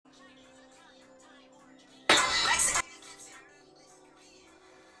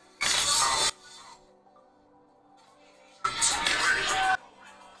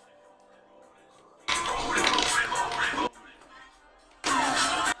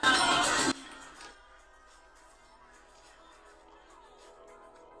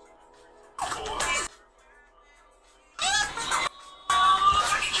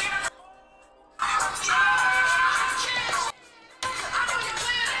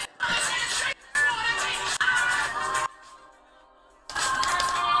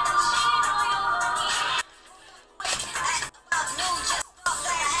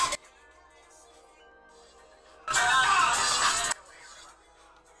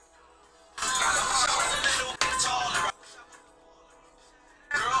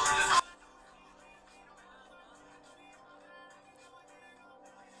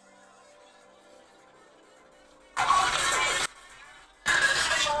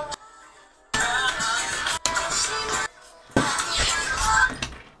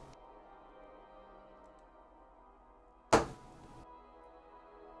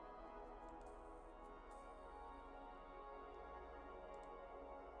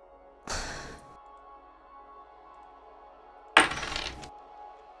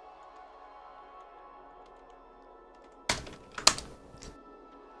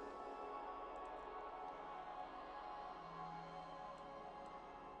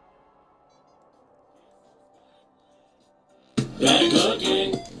Back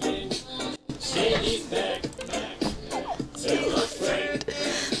again. Steady back. Tell a friend.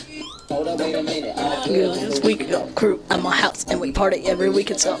 Hold up, wait a minute. This week ago, crew at my house and we party every week.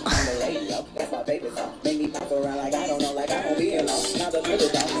 It's up. That's my favorite song. Make me pop around like I don't know, like I don't be alone. Now the middle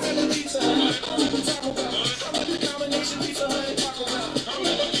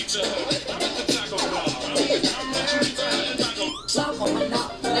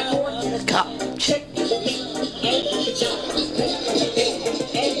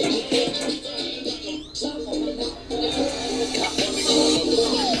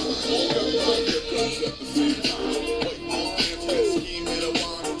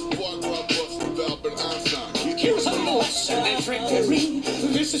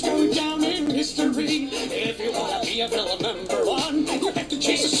This is going down in history. If you wanna be a villain number one, you have to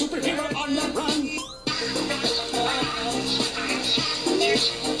chase a superhero on the run.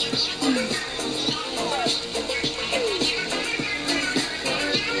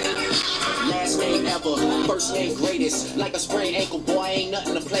 last name ever, first name greatest. Like a sprained ankle, boy, ain't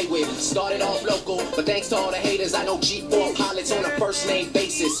nothing to play with. Started off local, but thanks to all the haters, I know G4 pilots on a first name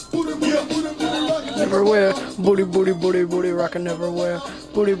basis. Everywhere, booty, booty, booty, booty, rockin' everywhere.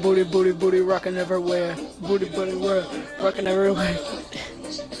 Booty, booty, booty, booty, rockin' everywhere. Booty, booty, rockin' everywhere.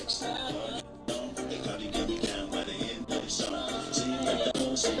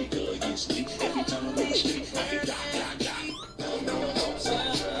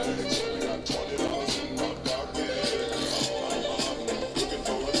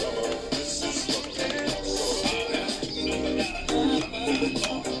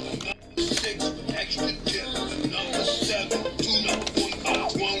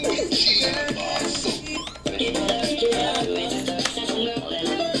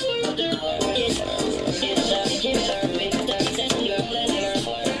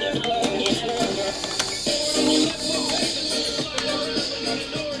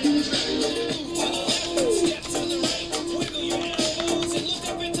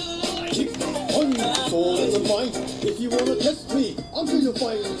 If you wanna test me, I'm gonna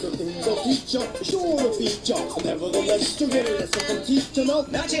find the thing of teacher, sure a feature. Nevertheless, to get a lesson from teacher now.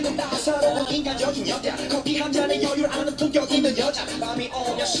 낮에는 따사로운 인간적인 여자, 커피 한 잔에 여유를 아는 품격 있는 여자, 밤이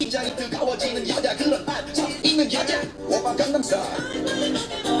오면 심장이 뜨거워지는 여자, 그런 반짝 있는 여자. 오빠 강남스타일.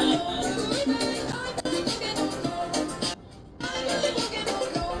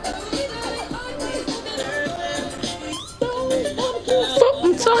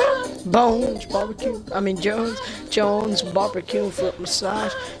 Bones barbecue. I mean Jones barbecue foot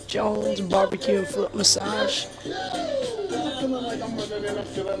massage. Jones barbecue and foot massage. Feeling like I'm running and I'm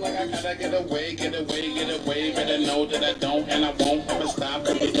feeling like I gotta get away. Better know that I don't and I won't ever stop.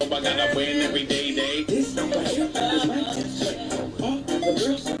 Cause you know I gotta win every day. This right here is my dance. All the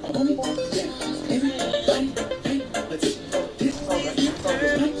girls on me, yeah. Everybody, hey, let's do this right here.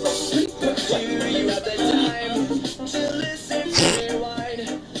 You have the time to listen to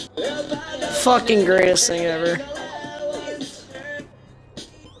rewind. Fucking greatest thing ever.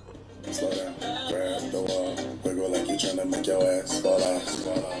 Slow down, grab the wall, wiggle like you're trying to make your ass fall off.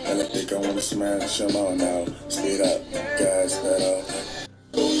 And if they go wanna smash them all now, speed up, gas pedal.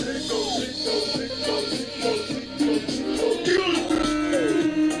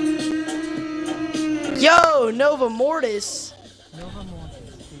 Yo, Nova Mortis.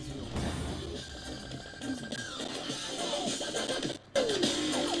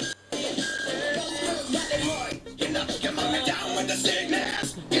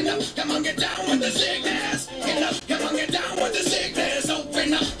 Come on, get down with the sickness. Come on, get down with the sickness.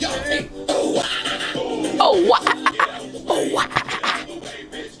 Open up your feet. Oh, wow. Oh, wow. Oh, wow.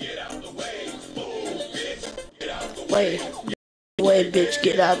 Way, bitch,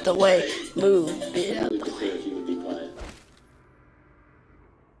 get out the way. Move, get out the way.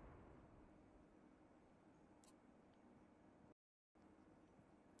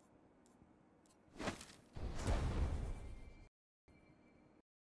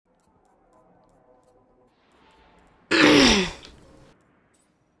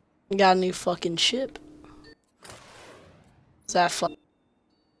 Got a new fucking ship. Is that fuck?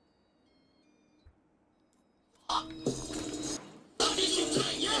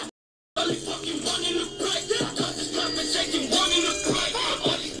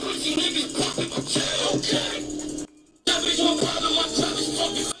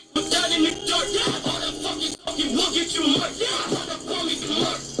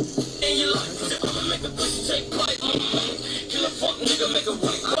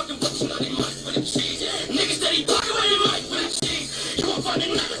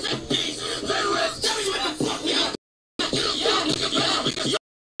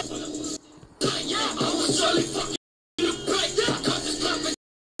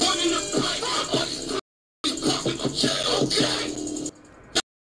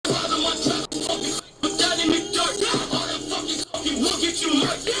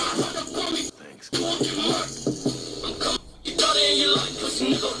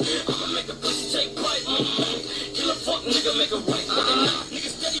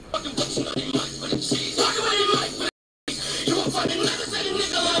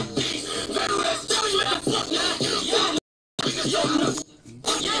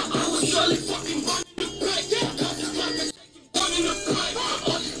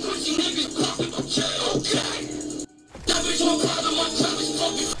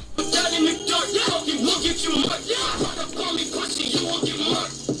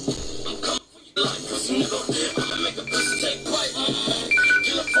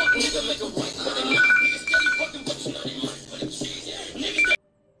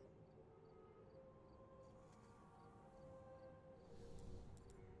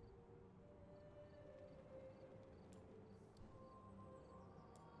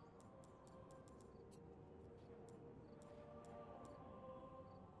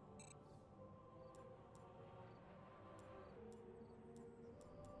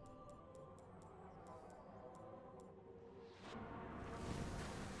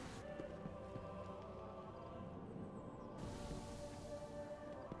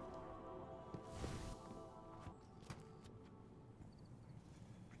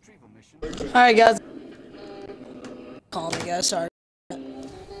 Alright, guys. Call me, guys. Sorry.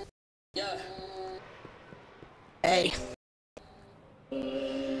 Hey.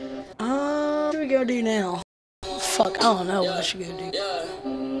 What should we go do now? Fuck, I don't know what I should go do.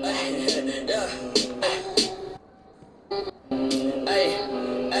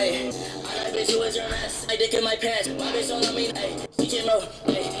 I dick in my pants. My bitch don't love me. She came out.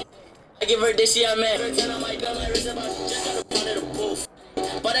 I give her this, yeah, man. Her 10 on my gun, my wrist about just got a pound of the booth.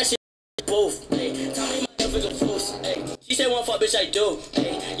 But that shit both. Tell me my nigga fools. She said one fuck, bitch, I do.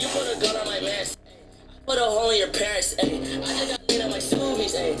 You put a gun on my mask. I put a hole in your parents. I just got lean on my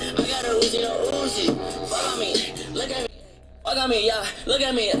zoomies. I got a Uzi, no Uzi. Fuck on me. Look at me. Fuck on me, yeah. Look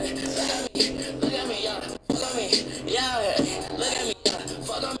at me. Look at me. Look at me, yeah. Fuck on me. Yeah. Look at me, yeah.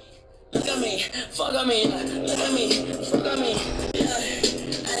 Fuck on me. Look at me, fuck on me, look at me, fuck on me, yeah,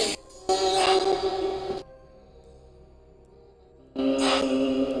 hey.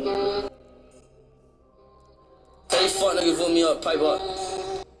 Tell these fuck niggas put me up, pipe up.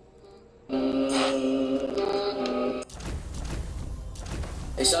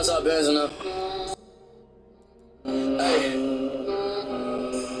 Hey, shouts out Benz and up. Hey.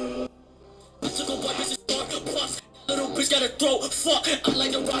 I took a white bitch and started a bus. Little bitch got a throat, fuck. I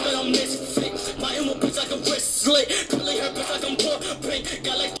like the rock that I'm misfit. My emo bitch like a wrist slit. Curly hair bitch like I'm poor pink.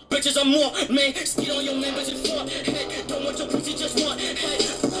 Got like bitches I'm more, man. Speed on your man, bitch, it's for head. Don't want your pussy, just want head.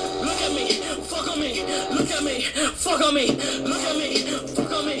 Look at me, fuck on me. Look at me, fuck on me. Look at me,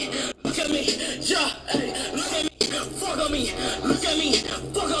 fuck on me. Look at me, yeah, hey. Look at me, fuck on me. Look at me,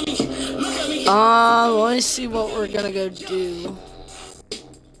 fuck on me. Look at me. Let's see what we're gonna go do.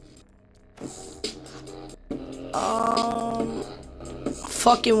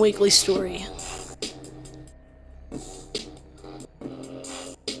 Fucking weekly story.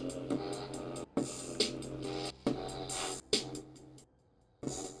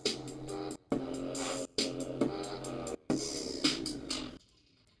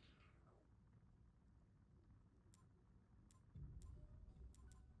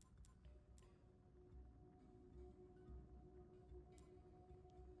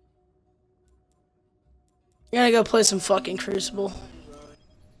 I'm gonna go play some fucking Crucible.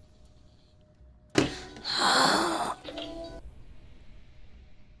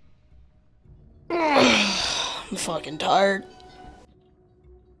 I'm fucking tired.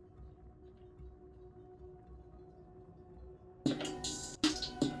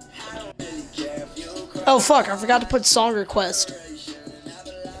 Oh fuck, I forgot to put song request.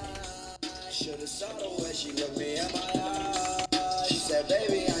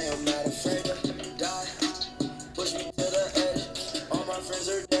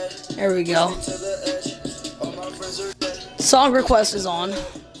 There we go. Song request is on.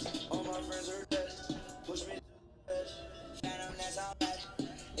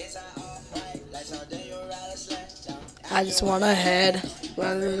 I just wanna head,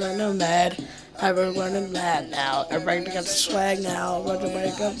 rather than a mad. Everyone mad now. Everybody got the swag now. Everybody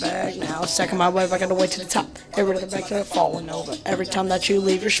got back now. Second my way back on the way to the top. Everybody got back to the falling over. Every time that you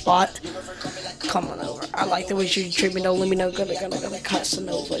leave your spot, come on over. I like the way you treat me. Don't let me know. Gonna cuss and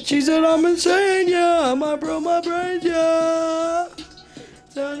over. She said I'm insane, yeah. My bro, my brain, yeah.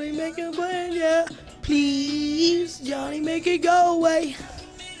 Johnny, make a plan, yeah. Please, Johnny, make it go away.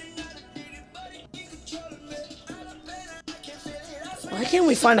 Why can't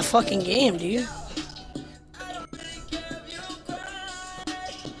we find a fucking game, dude?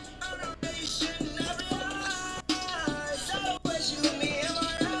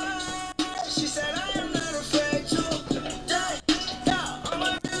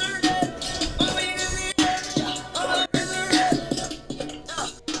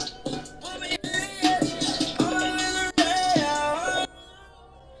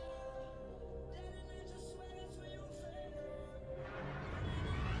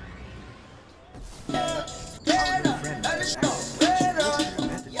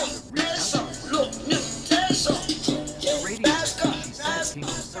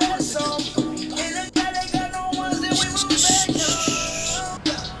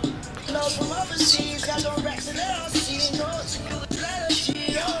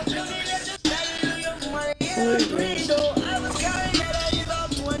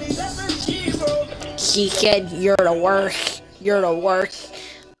 He said, you're the worst. You're the worst.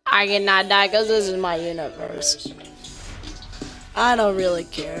 I cannot die because this is my universe. I don't really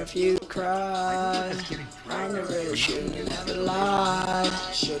care if you cry. I never really should have lied.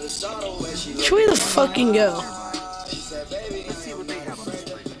 Should we the fucking go?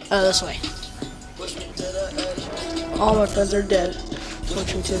 Oh, this way. All my friends are dead.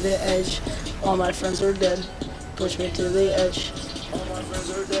 Push me to the edge. All my friends are dead. Push me to the edge.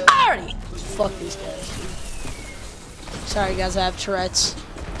 Alrighty. Fuck these guys. Sorry guys, I have Tourette's.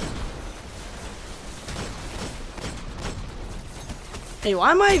 Hey,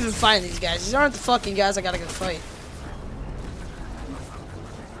 why am I even fighting these guys? These aren't the fucking guys I gotta go fight.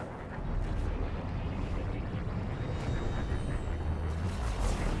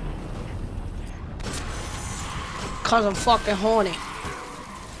 Cause I'm fucking horny.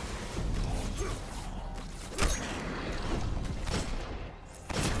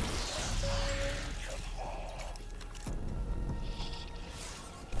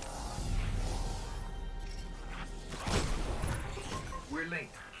 We're late.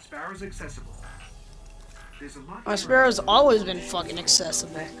 Sparrow's accessible. There's a lot. My Sparrow's always been fucking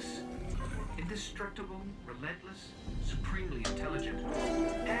accessible. Indestructible, relentless, supremely intelligent,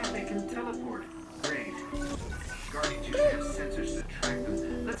 and they can teleport. Great. Guardians usually have sensors to track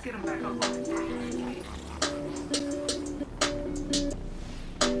them. Let's get them back online.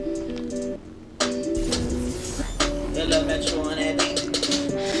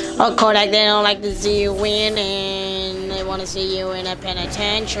 Oh, Kodak, they don't like to see you win, and they want to see you in a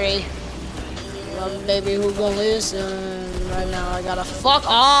penitentiary. Well, baby, who gonna listen? Right now, I gotta fuck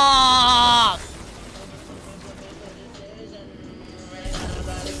off!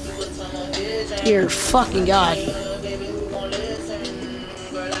 Dear fucking God.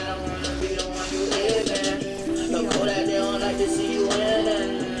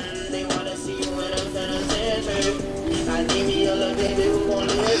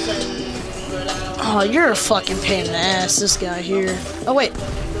 Oh, you're a fucking pain in the ass, this guy here. Oh, wait.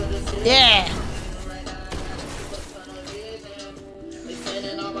 Yeah.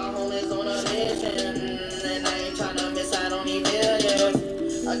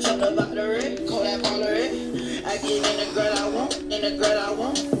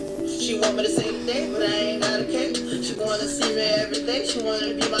 She want me to say today, but I ain't got a cake. She wanna see me every day, she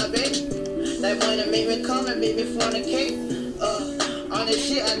wanna be my baby. That money make me come and make me fornicate. On this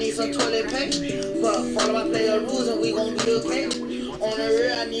shit, I need some toilet paper. But follow my player rules and we gon' be okay. On the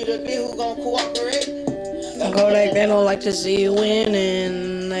rear, I need a bitch who gon' cooperate. Kodak, they don't like to see you win,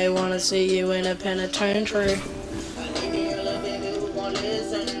 and they wanna see you in a penitentiary.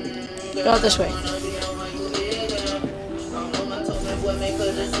 Go this way.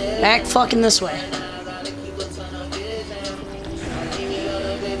 Back fucking this way.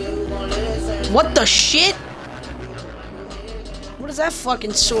 What the shit? What is that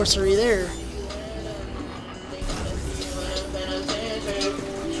fucking sorcery there?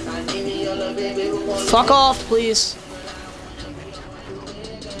 Fuck off, please.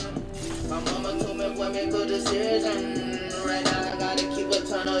 My mama told me boy make good decision. Right now I gotta keep a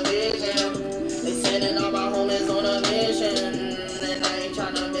ton of vision. They sending all my homies on a mission. And I ain't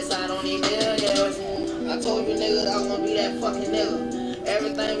tryna miss out on these millions. I told you niggas I wanna be that fucking nigga.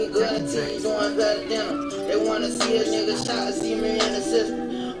 Everything be good until you doing better than them. They wanna see a nigga shot, see me in the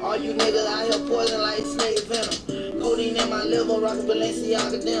system. All you niggas out here poison like snake venom. Codeine in my liver, rockin'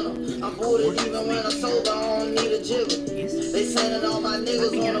 Balenciaga denim. I'm booted even when I'm sober, I don't need a jigger. They sending all my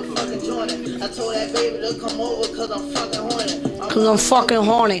niggas on a fucking joint. I told that baby to come over cause I'm fucking horny. Cause I'm fucking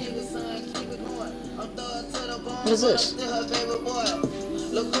horny. What is this?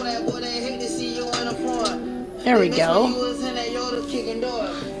 There we go.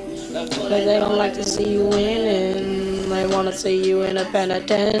 But they don't like to see you win, and they want to see you in a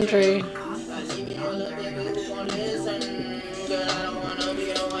penitentiary.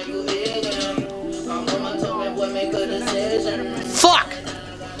 Fuck!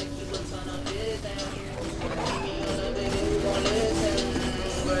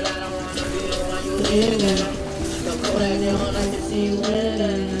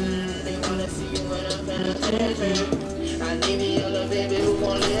 I need me a little baby who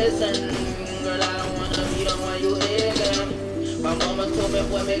gon' listen. Girl, I don't wanna be the one you ignorant. My mama told me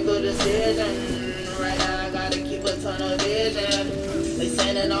boy make good decision. Right now I gotta keep a ton of vision. They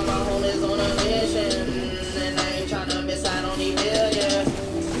sending all my homies on a mission. And I ain't tryna miss out on these millions.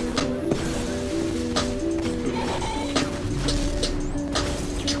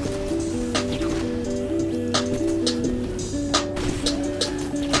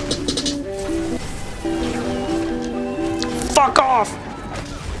 Fuck off!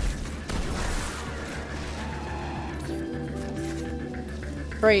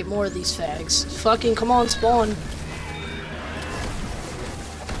 Great, more of these fags. Fucking come on, spawn.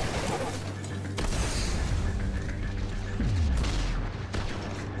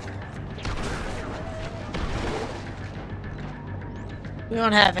 We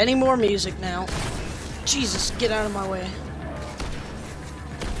don't have any more music now. Jesus, get out of my way.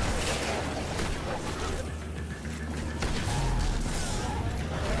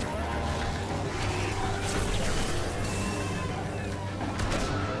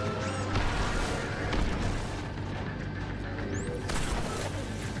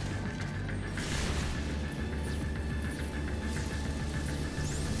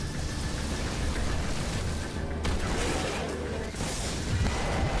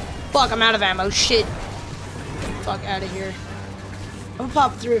 Fuck, I'm out of ammo. Shit. Fuck out of here. I'm gonna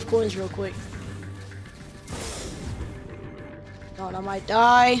pop 3 of coins real quick. God, I might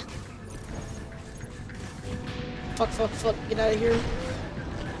die. Fuck, fuck, fuck. Get out of here.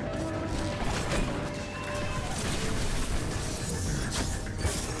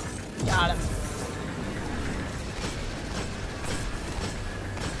 Got him.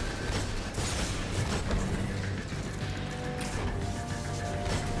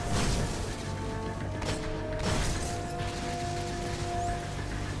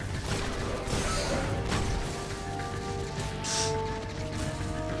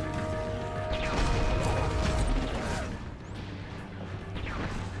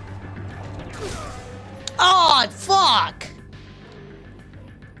 Oh, fuck!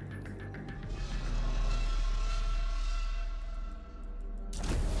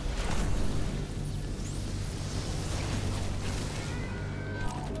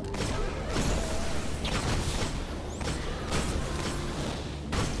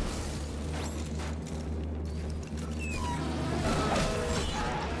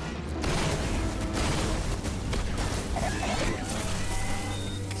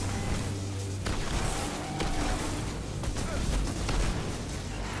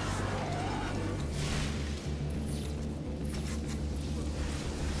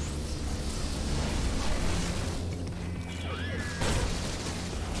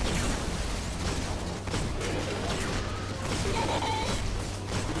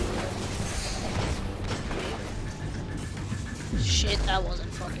 Shit, that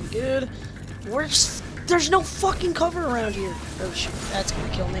wasn't fucking good. There's no fucking cover around here. Oh shit, that's gonna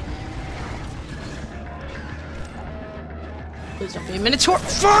kill me. Please don't be a Minotaur.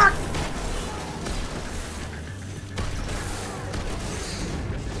 Fuck!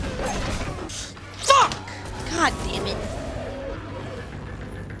 Fuck! God damn it.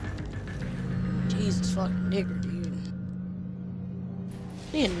 Jesus fucking nigger, dude.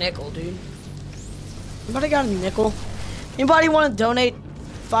 Need a nickel, dude. Anybody got a nickel? Anybody want to donate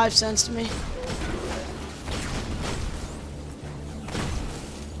 5 cents to me?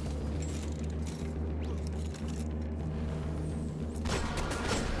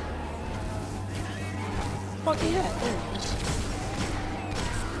 Fuck yeah, there it is.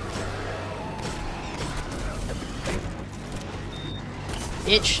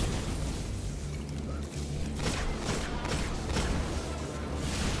 Bitch.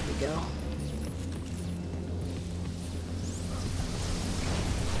 There we go.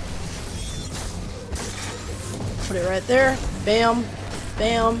 Put it right there. Bam,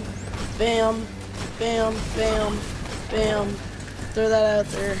 bam, bam, bam, bam, bam. Throw that out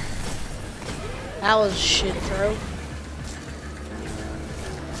there. That was a shit throw.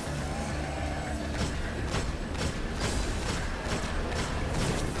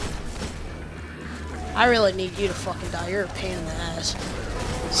 I really need you to fucking die. You're a pain in the ass.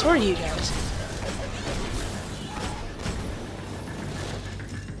 So are you guys.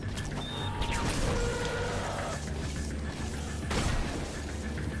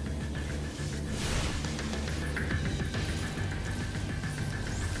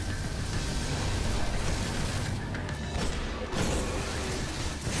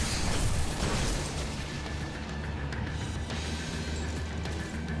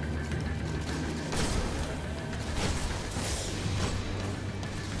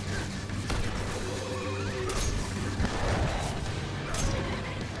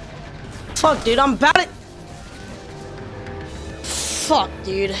 Fuck, dude, I'm about it. Fuck,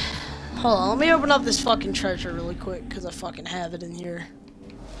 dude. Hold on, let me open up this fucking treasure really quick, because I fucking have it in here.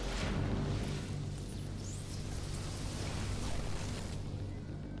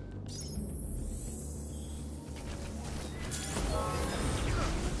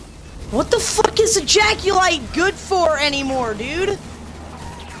 What the fuck is ejaculate good for anymore, dude?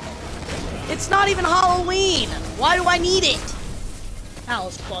 It's not even Halloween. Why do I need it? That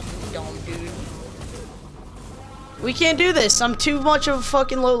was fucking dumb, dude. We can't do this. I'm too much of a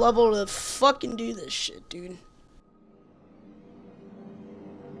fucking low level to fucking do this shit, dude.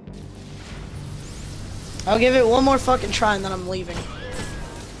 I'll give it one more fucking try and then I'm leaving.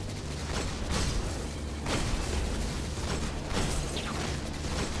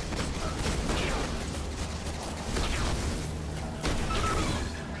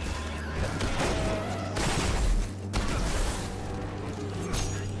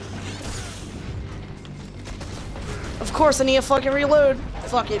 Of course I need to fucking reload.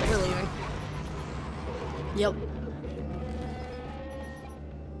 Fuck it, we're leaving. Yep.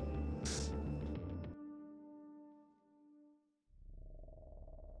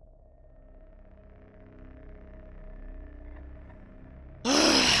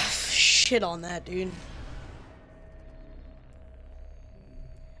 shit on that, dude.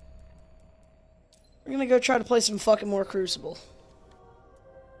 We're gonna go try to play some fucking more Crucible.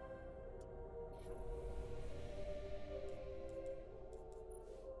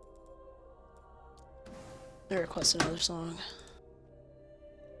 They request another song.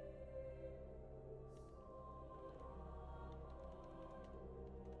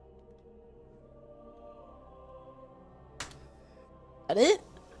 Got it?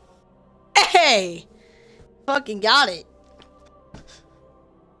 Hey! Fucking got it.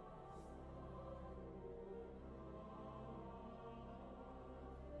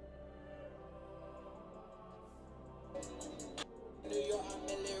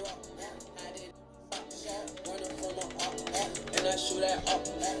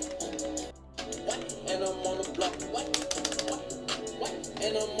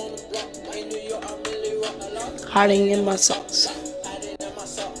 Hiding in my socks.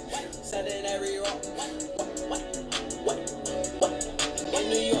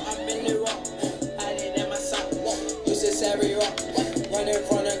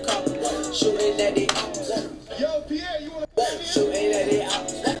 Yo, Pierre, you wanna shooting at it out?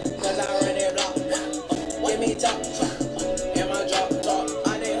 Cause I run that block. Give me top. And my drop. I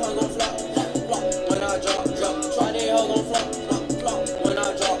didn't hug on flop. When I drop. Try they hug on flop. When I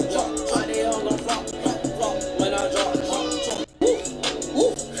drop. I didn't hug on flop. When I drop.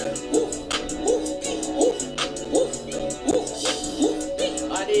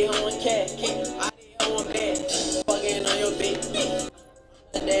 I did on cat. I did on bed. Fucking on your bitch.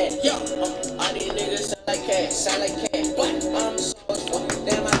 Yo, I these niggas sound like cat. I'm so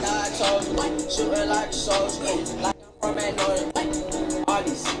damn, I died told shooting like a soldier, like I'm from Adobe. All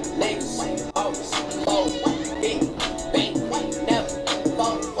these niggas always fold, big bang, never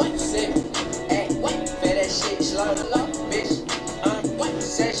fold, sit, hey, fed that shit slow to low, bitch.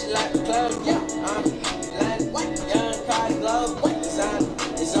 Said she like the club, yeah. I'm like young Cardi Glove,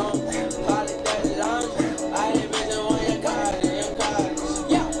 it's on, call it that long. I didn't visit on your card, your card.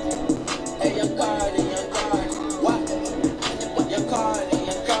 Hey, your card, what? Your card,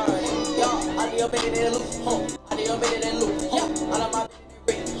 yo, I need your baby in the loop, I need your baby in the loop, I love my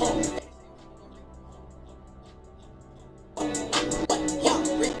baby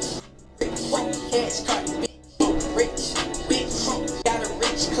rich, rich, cash card, rich, bitch, got a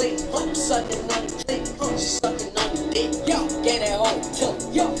rich click, sucking on the click, sucking on the dick, yo, get that whole tilt,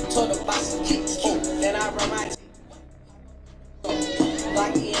 yo, told her about some kicks, then I run my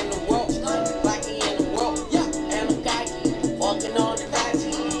Blackie in the world, yeah, and I'm cocky, walking on the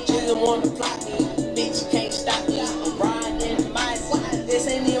cocky, jizzing on the blocky, bitch, you can't stop me, I'm riding in the mice, this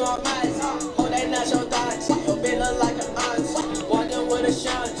ain't even my mice, hold that not your thoughts, your bitch look like an aunt, walking with a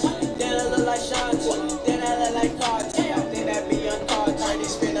shunt, then I look like shunt, then I look like cards, I think that be on card, Cardi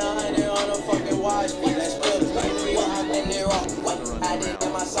spend 100 on a fucking watch, me, that's real, I've been there all, I did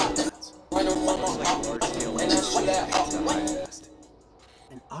in my socks, running from my heart, and I shoot that off.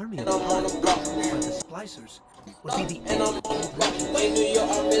 An army of the splicers would be the end of the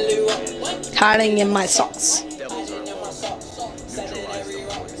Hiding in my socks.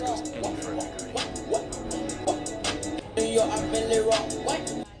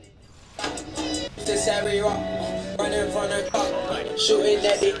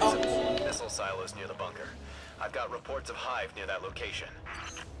 Missile silos near the bunker. I've got reports of Hive near that location.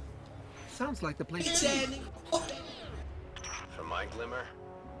 Sounds like the place. From my glimmer?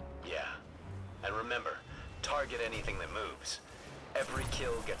 Yeah. And remember, target anything that moves. Every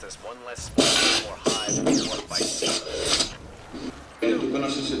kill gets us one less spot, more Hive, one by sea. Tú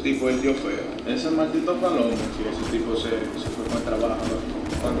conoces ese tipo, el tío feo. Ese maldito palomo, si ese tipo se fue con el trabajo.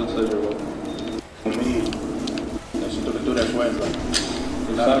 ¿Cuánto se llevó? Conmigo. Necesito que tú resuelvas.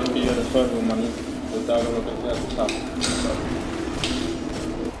 Tú sabes que yo resuelvo, manito. Yo te hago lo que sea, tú sabes.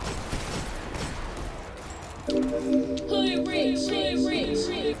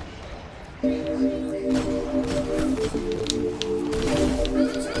 I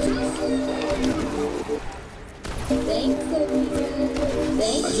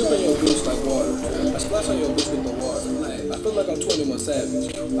jump on your bitch like water. I splash on your bitch with the water. I feel like I'm 21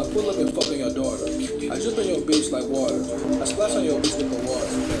 Savage. I pull up and fuck on your daughter. I jump on your bitch like water. I splash on your bitch with the water.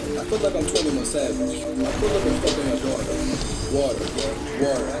 I feel like I'm 21 Savage. I pull up and fuck on your daughter. Water,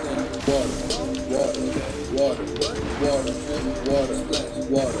 water, water, water, water, water,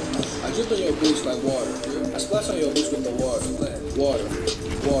 water. I jump on your bitch like water. I splash on your bitch with the water. Water,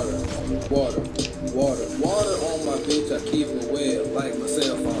 water, water, water, water on my bitch. I keep it wet like my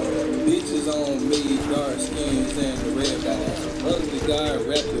cell phone. Bitches on me, dark skins and the red bone. Ugly guy,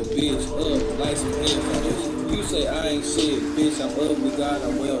 wrap your bitch up like some headphones. You say I ain't shit, bitch. I'm ugly, God,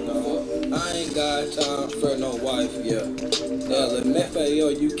 I'm well known. I ain't got time for no wife, yeah.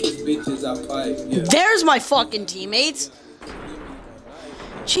 LMFAO, you kiss bitches, I pipe, yeah. There's my fucking teammates.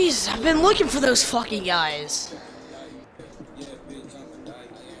 Jesus, I've been looking for those fucking guys.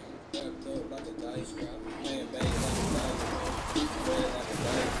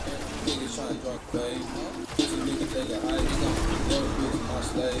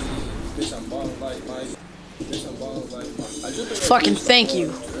 Fucking thank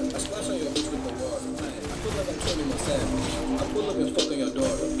you. I pull up and fuck on your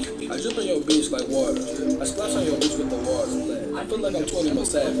daughter. I jump on your bitch like water. I splash on your bitch with the water. I feel like I'm 20 more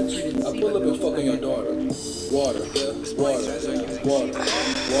savage. I pull up and fuck on your daughter. Water, water, water,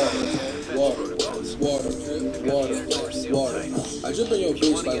 water, water, water, water. I jump on your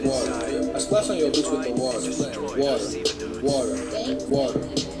bitch like water. I splash on your bitch with the water. Water, water, water,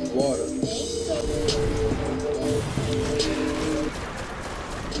 water.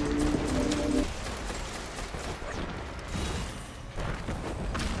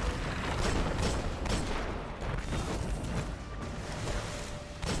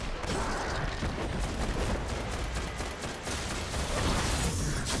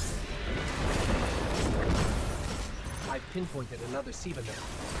 Pinpointed another Siva now.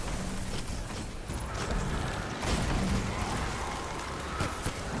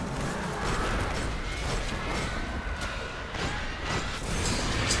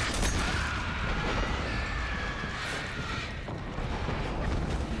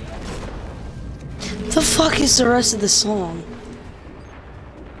 The fuck is the rest of the song?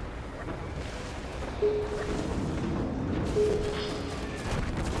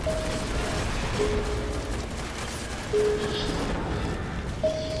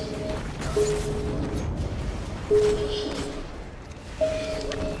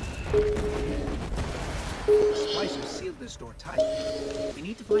 Spicer sealed this door tight. We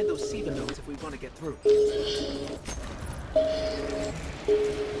need to find those Siva nodes if we want to get through.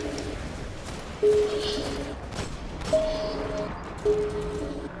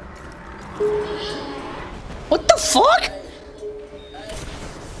 What the fuck?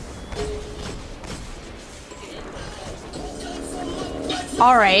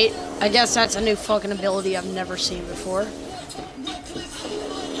 Alright, I guess that's a new fucking ability I've never seen before.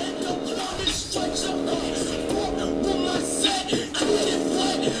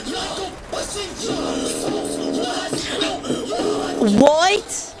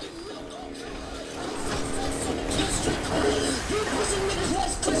 What?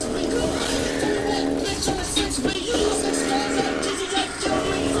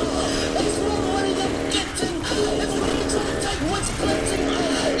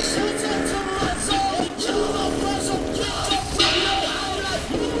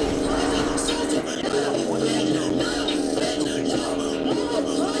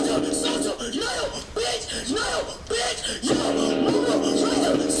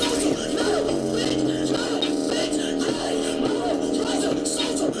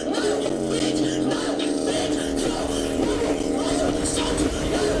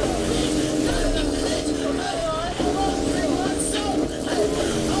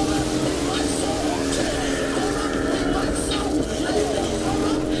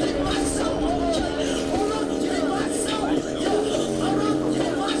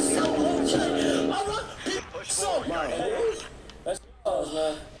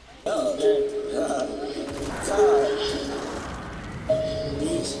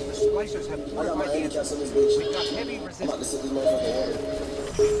 Splicers have fortified the entrance. We've got heavy resistance.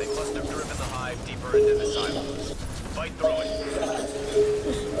 They must have driven the hive deeper into the silos. Fight through it.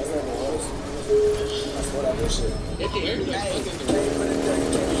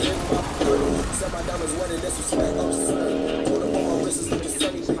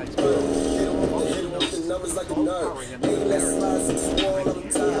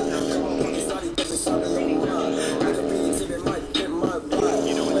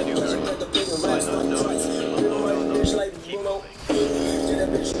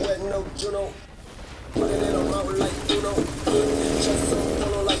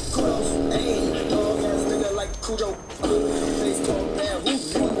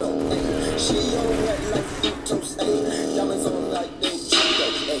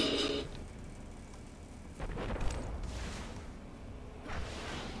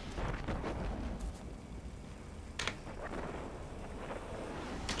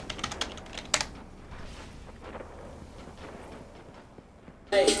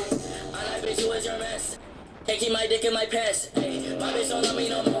 Taking my dick in my pants. Ay, my bitch don't love me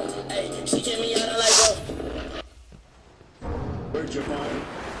no more. Ay, she kicked me out of like, bro. Where'd you find?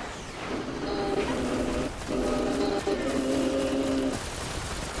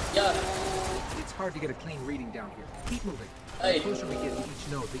 Yeah. hard to get a clean reading down here. Keep moving. Hey. The closer we get to each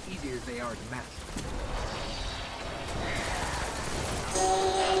node, the easier they are to mask.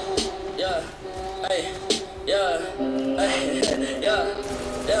 Yeah. Hey. Yeah. Hey. Yeah.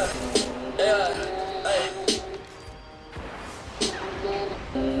 Yeah. Yeah. Hey.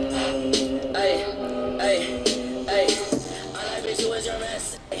 Hey. Hey. Hey. I like bitch who is your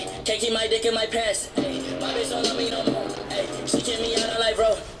mess. Hey. Can't keep my dick in my pants. Hey. My bitch don't love me no more. Hey. She kick me out of life,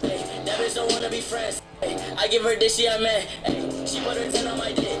 bro. Hey. That bitch don't wanna be friends. Hey. I give her this, she a man. Hey. She put her 10 on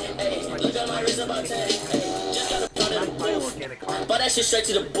my dick. Hey. Look at my wrist about 10. Hey. Just got a pound of the booth. But that shit straight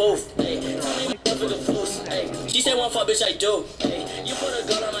to the booth. Hey. Tell me what for the fools. Hey. She said one fuck, bitch, I do. Hey. You put a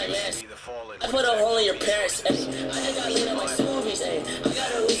gun on my man. I put a hole in your parents. Ay. I just got lit on my smoothies. Ay. I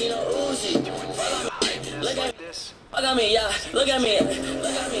got a Uzi, no Uzi. Look at me. Fuck on me, yeah. Look at me.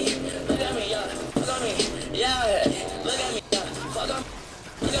 Look at me. Look at me, yeah. Fuck on me. Yeah. Look at me, yeah. Fuck on me.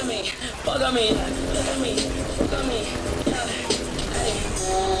 Look at me. Fuck on me. Look at me. Fuck on me. Yeah. Hey.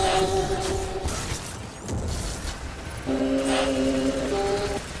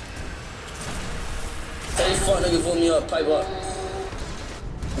 Tell you fuck nigga pull me up, pipe up.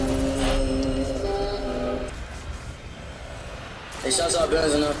 Hey, shouts out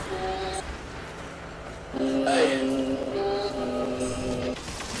Benz enough. Hey.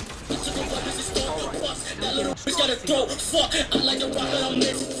 That little bitch got a throat, fuck. I like the rock that I'm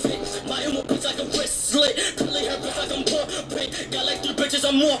missing. My emo bitch like a wrist slit. Curly hair bitch like I'm poor. Got like 3 bitches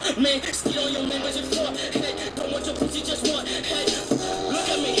or more. Man, skid on your man, bitch, it's 4. Hey, don't want your pussy, just one. Hey, look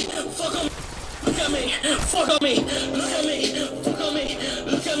at me, fuck on me. Look at me, fuck on me. Look at me, fuck on me.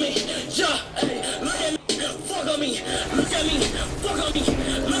 Look at me, yeah. Hey, look at me. Fuck on me, look at me, fuck on me,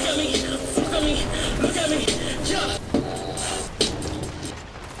 look at me, fuck on me, look at me, yeah.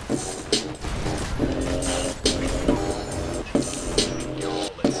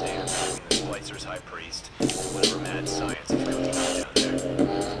 Let's say the Splicer's high priest, whatever mad science is going on down there.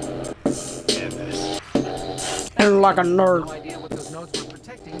 And this. And like a nerd. No idea what those nodes were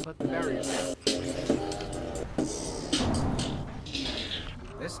protecting, but the barrier there.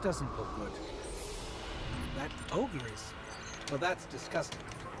 This doesn't look good. That ogre is... Well, that's disgusting.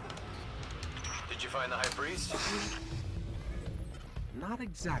 Did you find the high priest? Not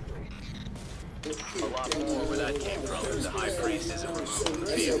exactly. A lot more where that came from. The high priest isn't removed from the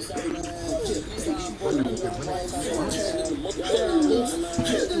field.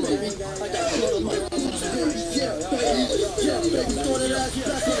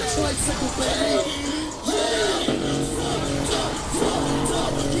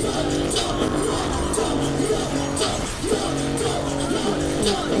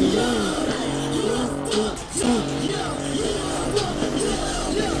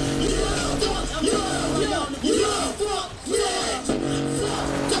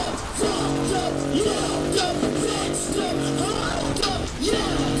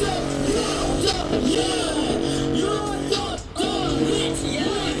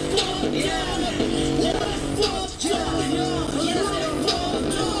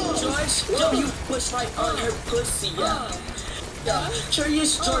 Push right on her pussy, yeah. Yeah,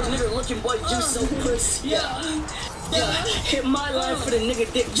 curious George, nigga looking boy, you so pussy, yeah. Yeah, hit my line for the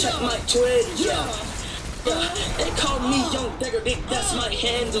nigga dick, check my Twitter, yeah. Yeah, they call me Young Dagger Dick, that's my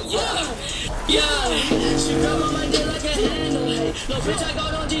handle, yeah. Yeah, she grab on my dick like a handle, hey. No bitch, I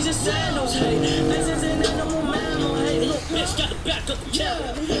got on Jesus sandals, hey. This is an animal mammal, hey. Little bitch got the back of the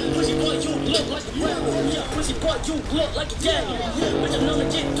camera. Pussy boy, you look like a rebel, yeah. Pussy boy, you look like a gang. Bitch, I'm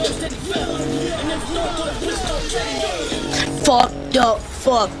gonna get those steady fell. And if you don't go to bitch, don't change. Fucked up,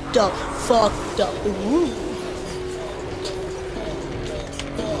 fucked up, fucked up. Ooh.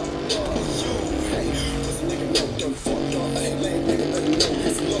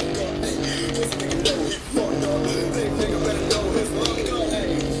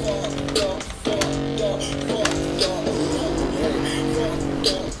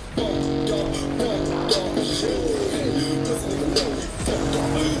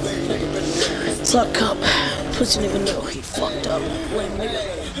 Suck up. Pussy nigga know he fucked up. Lame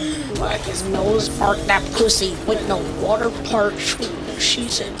nigga. Like his nose arched that pussy with no water part. She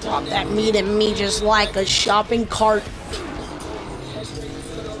said drop that meat in me just like a shopping cart.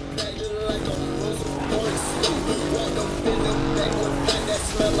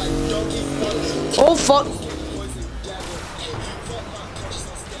 Oh fuck.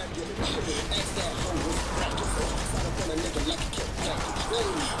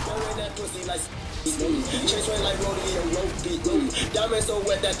 Chase right like rodeo, rope diamonds so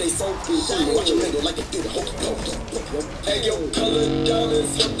wet that they soapy. Watch your nigga like a dude, hokey pokey. Hey, yo, colored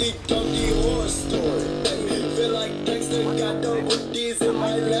diamonds, Humpty Dumpty horror story. Feel like Dexter got the hoodies in my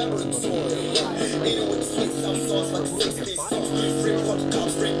my laboratory. Eating with sweet sour sauce like 60 sauce. Free from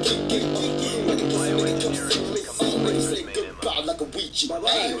cops, free kick. Like a pussy nigga come see me. See me say goodbye like a Ouija.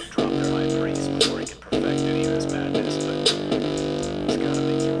 Drop their high praise before he can perfect any of this madness, but it's gotta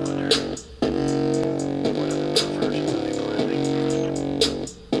make you wonder what other perversions are they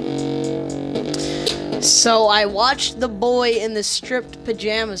planning. So I watched The Boy in the stripped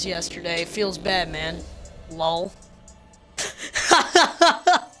pajamas yesterday. Feels bad, man. Lol.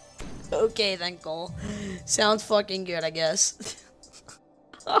 Okay, then, Cole. Sounds fucking good, I guess.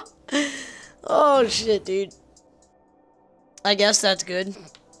 Oh, shit, dude. I guess that's good.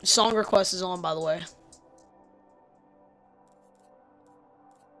 Song request is on, by the way.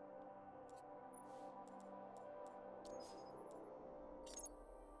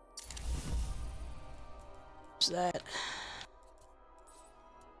 What's that?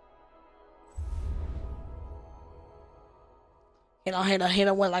 You know, hit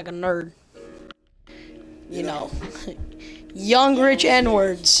I went like a nerd. You know. Young rich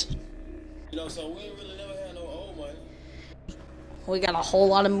N-words. You know, so we ain't really never had no old money. We got a whole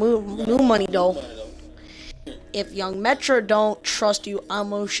lot of new money though. If Young Metro don't trust you, I'm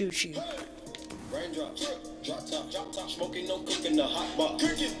gonna shoot you. Raindrop, drop top, smoking, no cooking, the hot pot.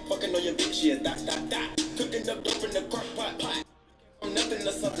 Fucking on your bitch, yeah, that. Cooking up dope in the crock pot. From nothing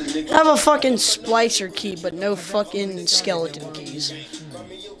to something, nigga. I have a fucking splicer key, but no fucking skeleton keys.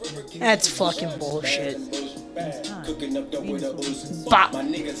 That's fucking bullshit. Cooking up dope with a ooze. Bop. My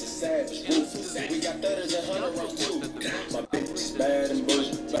niggas are savage, ruthless. We got 30s and 100 rounds too. My bitch is bad and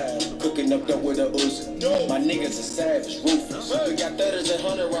bullshit bad. Cooking up dope with a ooze. My niggas are savage, ruthless. We got 30s and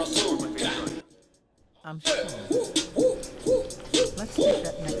 100 rounds too. I'm sure. Let's take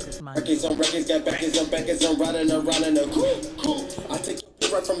that next month. Records on records, got backers on backers, I'm riding around in a cool. I take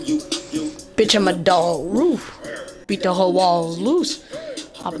your right from you. Bitch, I'm a dog roof. Beat the whole walls loose.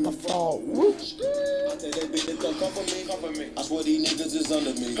 Hop in the fall roof. I swear these niggas is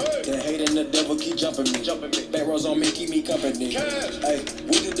under me. The hate and the devil keep jumping me. Back rows on me, keep me company. Hey,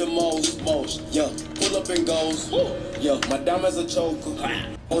 we do the most. Yeah, pull up and goes. Yeah, my diamonds a choker.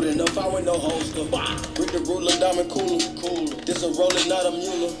 Holding up, I with no holster. With the ruler, diamond cooler. This a roller, not a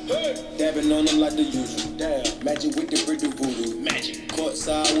mule. Dabbing on them like the usual. Damn, magic with the brick of voodoo. Magic.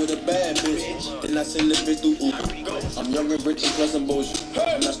 Courtside with a bad bitch. Then I send the bitch through Uber. I'm young and rich and plus I'm bullshit.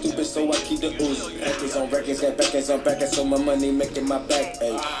 I'm not stupid, so I keep the ooze. Records on records, got backers on backers, so my money making my back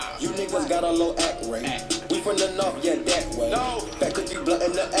ache. You niggas got a low act rate. We from the north, yeah, that way. Fat cookie blunt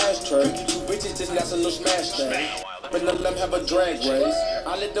in the ashtray. Two bitches just national smash thing. But none of them have a drag race.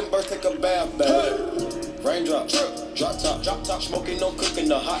 I let them birds take a bath, baby. Raindrop, drop top, smoking, no cooking,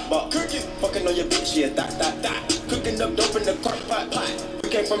 the hot pot. Fucking on your bitch, yeah, that. Cooking up dope in the crock pot. We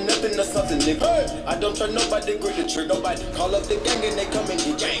came from nothing to something, nigga. I don't trust nobody, grip the trick, nobody. Call up the gang and they come and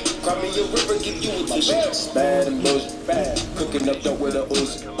get gang. Cry me a river, give you a t-shirt. Bad and bullshit, bad. Cooking up dope with a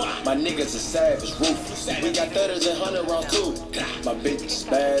ooze. My niggas is savage, ruthless. We got 30s and 100 rounds too. My bitch is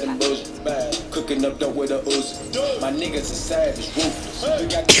bad and bullshit, bad. Cooking up dope with a ooze. My niggas is savage, ruthless. We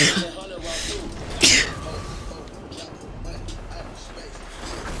got 30s and 100 rounds too.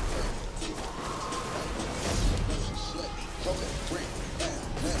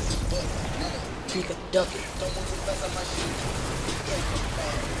 You can duck it.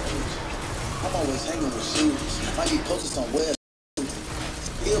 I'm always hanging with shooters. Might be posted somewhere.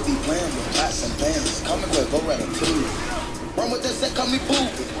 He'll be playing with pots and pans. Coming with go ratatouille. Run with that set, call me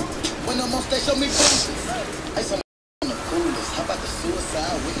booby. When I'm on stage, show me boozy. Ice on the coolest. How about the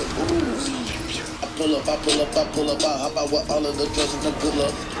suicide with the booze? I pull up, I hop out with all of the drugs and the good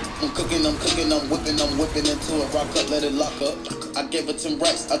luck. I'm cooking, I'm whipping into a rock up, let it lock up. I gave her 10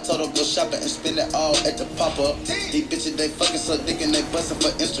 racks, I told her go shopping and spend it all at the pop-up. These bitches, they fucking suck dick and they bustin'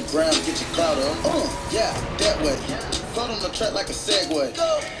 for Instagram, get your clout up. Yeah, that way. Float on the track like a Segway.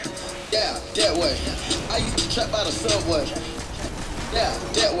 Yeah, that way. I used to trap by the subway. Yeah,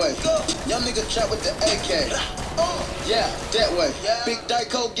 that way. Young nigga trap with the AK. Yeah, that way. Big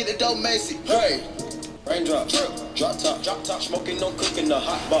Dyco, get it dope, Macy. Hey. Raindrop, drop top, smoking, no cooking, the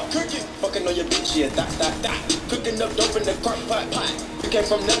hot pot. Fucking on your bitch, yeah, that. Cooking up dope in the crock pot. We came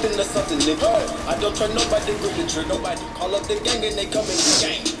from nothing to something, nigga. I don't trust nobody, grip the trick, nobody. Call up the gang and they come and get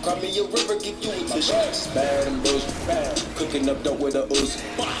gang. Cry me a river, give you a t-shirt. Bad and bullshit, bad. Cooking up dope with a ooze.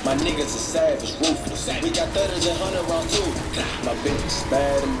 My niggas is savage, ruthless. We got 30s and 100 rounds too. My bitch is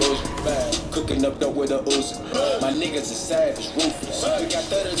bad and bullshit, bad. Cooking up dope with a ooze. My niggas is savage, ruthless. We got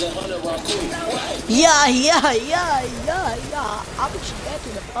 30s and 100 rounds too. Yeah. yeah. I'm just get to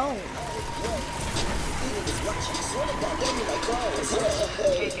the phone.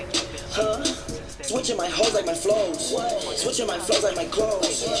 Switching my hoes like my flows. Switching my flows like my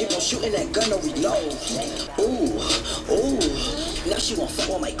clothes. Keep on shooting that gun, no reload. Ooh. Now she won't fuck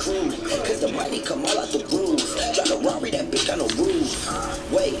with my crew. Cause the money come all out the groove. Drive a Rari, that bitch got no roof.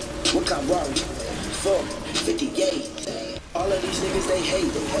 Wait, what kind of Rari? 458. All of these niggas, they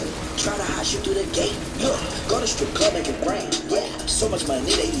hate. Try to hide shit through the gate. Go to strip club, make it rain. So much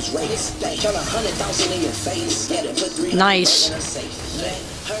money, they use rates. Count 100,000 in your face. Yeah, they put 300 Nice. in a safe.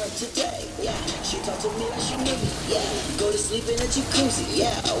 Her today, she talked to me like she knew me. Go to sleep in a jacuzzi.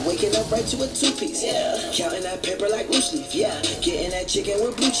 Waking up right to a two-piece. Counting that paper like loose leaf. Getting that chicken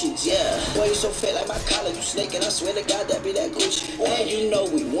with blue cheese. Boy, you so fat like my collar. You snaking, I swear to God, that be that Gucci. And you know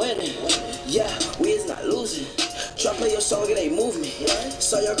we winning. We is not losing. Try play your song, it ain't move me.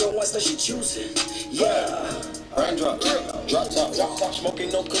 Saw your girl once, now she choosing. Raindrop, drop top,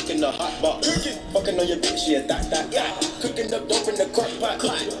 smoking, no cooking, the hot box. Fucking on your bitch, that. Cooking up dope in the crock pot.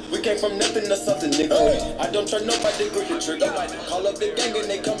 We came from nothing to something, nigga. I don't try nobody, grip the trigger. Call up the gang and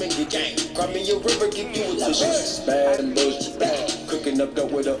they come and get gang. Cry me a river, give you a tissue. Bad and bullshit, cooking up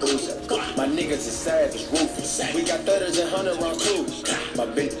dope with a ooze. My niggas is savage, ruthless. We got 30s and 100 round tools. My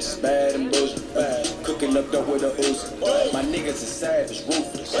bitch is bad and bullshit, cooking up dope with a ooze. My niggas is savage,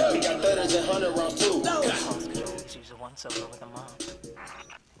 ruthless. We got 30s and 100 round tools. She's a once over with a mom.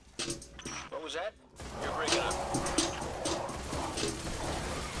 What was that? You're breaking up.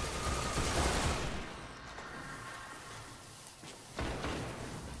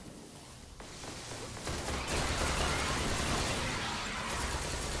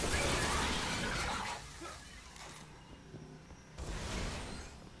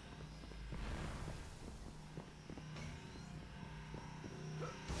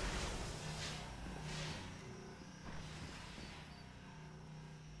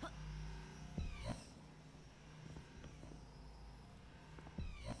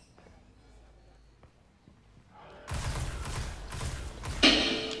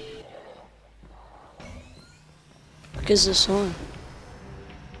 What is this song?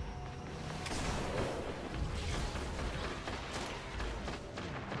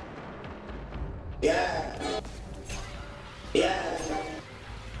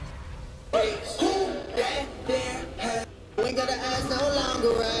 You ain't gotta ask no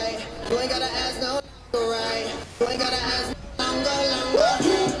longer, right? You ain't gotta ask no longer, right? You ain't gotta ask no longer.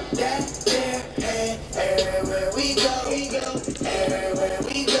 Everywhere we go, everywhere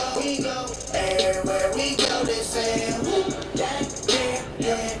we go, everywhere we go, they say.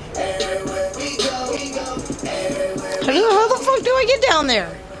 Everywhere we go, everywhere. How the fuck do I get down there?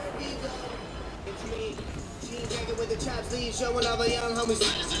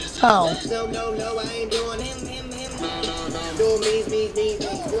 Oh. No, I ain't doing him. Do me.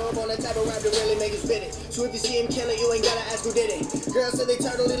 Grew up on that type of rap that really make you spit it. So if you see him kill it, you ain't gotta ask who did it. Girls say they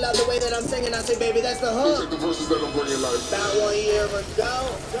totally love the way that I'm singing. I say, baby, that's the hook. The verses that I'm bringing life. About 1 year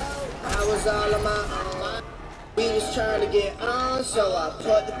ago, I was all on my own. We was trying to get on, so I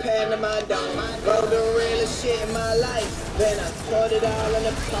put the pen to my dome. Wrote the realest shit in my life, then I put it all in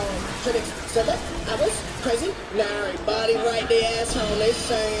the poem. Critics said that I was crazy. Now everybody right their ass home, they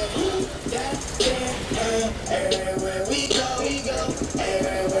saying everywhere we go,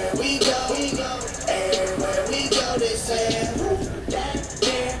 everywhere we go, everywhere we go, they saying everywhere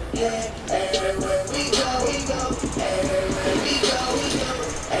we go, everywhere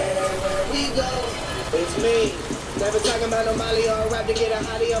we go. It's me. Never talking about no Molly or a rap to get a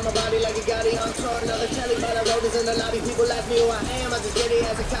hottie on my body like a Gotti on tour. Another telly, but I wrote this in the lobby. People ask me who I am. I just get it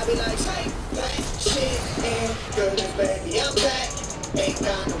as a copy like shit and goodness, baby, I'm back. Ain't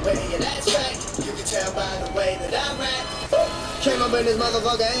gone away, yeah, that's right. You can tell by the way that I rap. Came up in this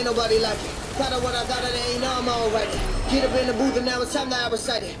motherfucker, ain't nobody like it. Thought of what I thought of, they ain't know I'm already. Get up in the booth and now it's time that I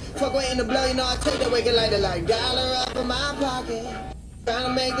recite it. Fuck waiting to blow, you know I take that wake and light it like dollar up in my pocket. Trying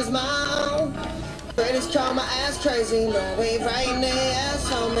to make this my own. Critics call my ass crazy, no way writing their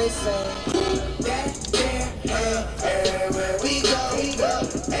ass on me say everywhere we go,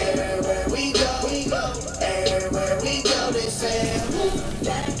 everywhere we go, everywhere we go, they say everywhere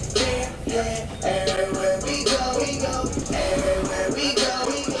we go, everywhere we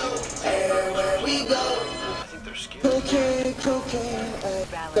go, everywhere we go. Cocaine,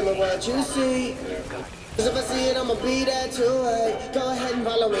 tell me what you see. Cause if I see it, I'ma be there too, ay. Go ahead and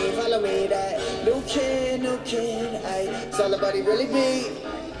follow me, that new kid, ay. It's all about it really be.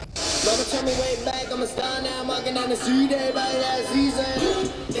 Mama told me way back, I'm a star now, I'm walking down the street, everybody that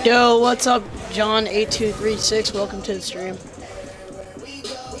season. Yo, what's up, John8236? Welcome to the stream.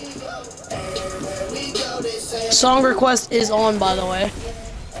 Everywhere we go, they say Song request is on, by the way.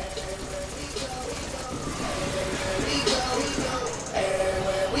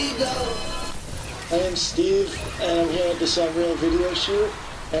 I am Steve, and I'm here at this Unreal video shoot,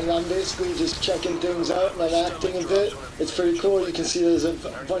 and I'm basically just checking things out, and I'm acting a bit. It's pretty cool. You can see there's a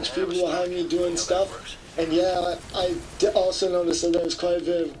bunch of people behind me doing stuff, and yeah, I also noticed that there's quite a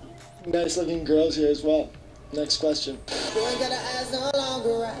bit of nice-looking girls here as well. Next question.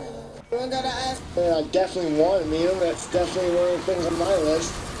 Yeah, I definitely want to meet them. That's definitely one of the things on my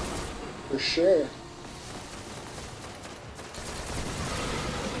list, for sure.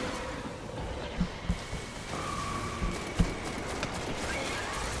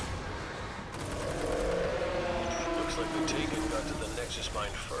 Looks like the Taken got to the Nexus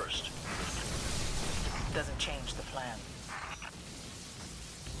mine first. Doesn't change the plan.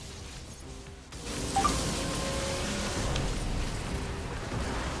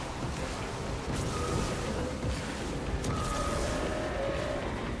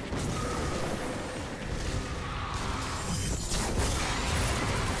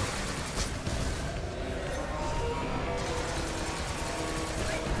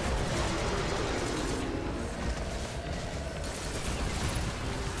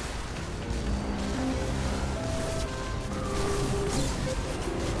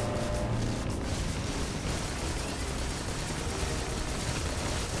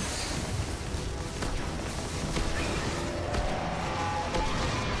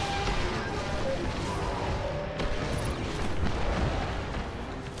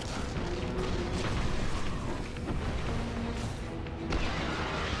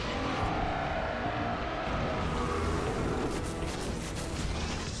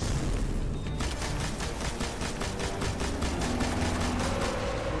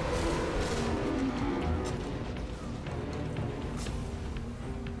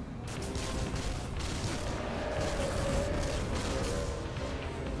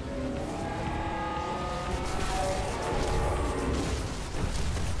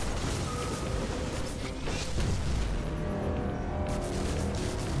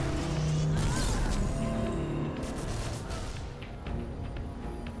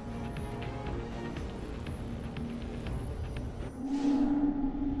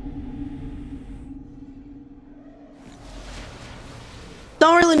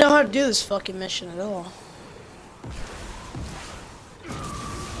 Don't really know how to do this fucking mission at all.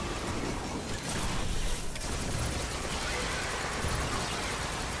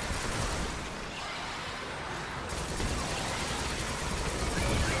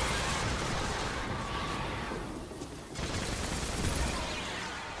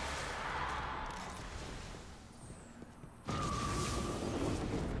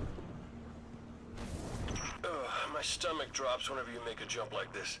 My stomach drops whenever you make a jump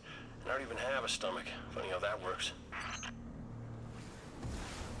like this. And I don't even have a stomach. Funny how that works.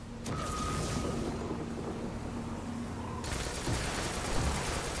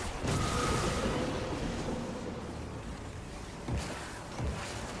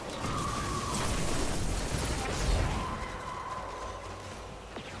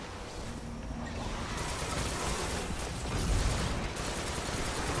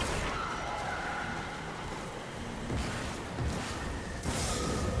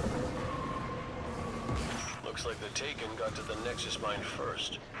 Looks like the Taken got to the Nexus mine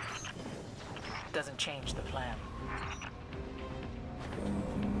first. Doesn't change the plan.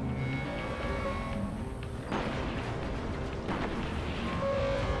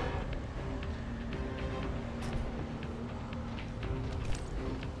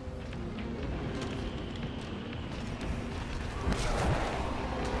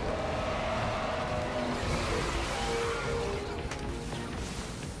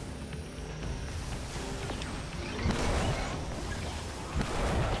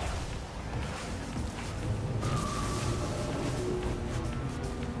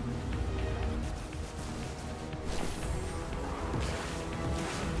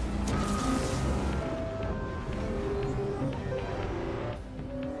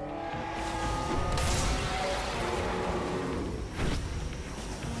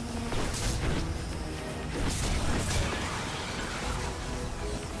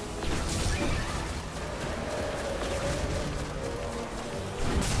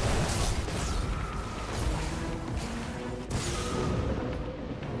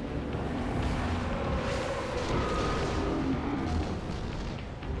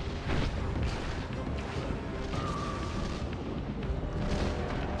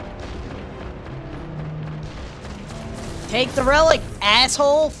 Take the relic,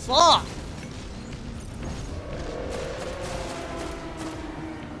 asshole! Fuck!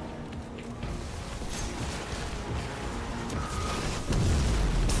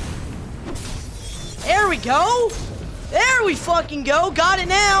 we go. There we fucking go. Got it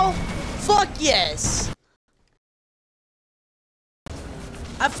now. Fuck yes.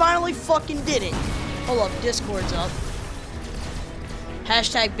 I finally fucking did it. Hold up, Discord's up.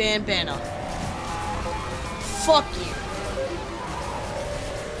 Hashtag ban Banna. Fuck you.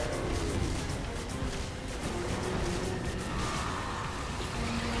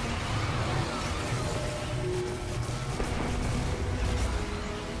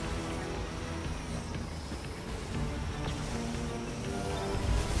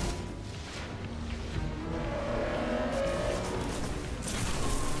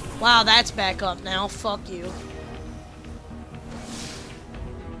 Wow, that's back up now. Fuck you.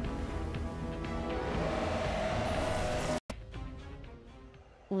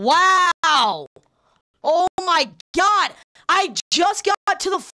 Wow! Oh my god! I just got to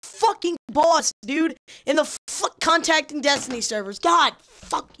the fucking boss, dude, in the contacting Destiny servers. God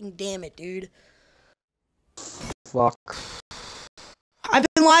fucking damn it, dude. Fuck. I've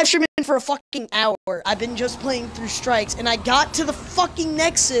been live streaming for a fucking hour. I've been just playing through strikes, and I got to the fucking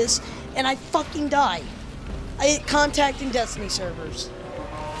Nexus, and I fucking died. Contacting Destiny servers.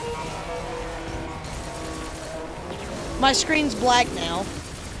 My screen's black now.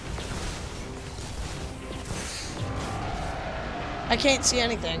 I can't see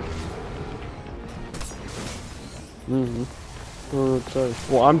anything. Okay.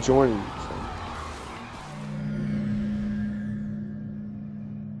 Well, I'm joining. So.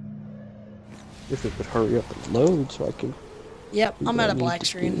 If it would hurry up and load so I can... Yep, I'm at a black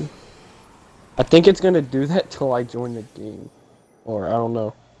screen. I think it's gonna do that till I join the game. Or, I don't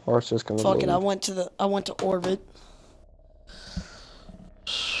know. Or it's just gonna Fuck load. it, I went to orbit.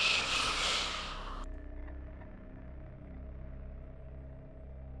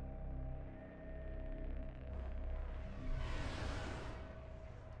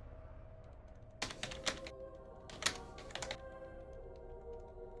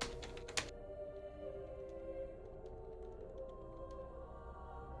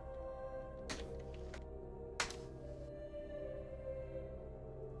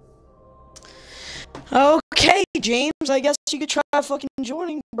 Okay, James, I guess you could try fucking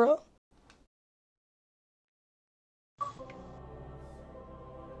joining, bro.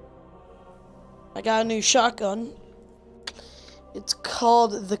 I got a new shotgun. It's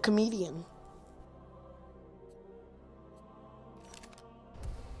called the Comedian.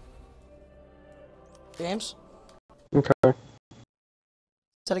 James? Okay. Is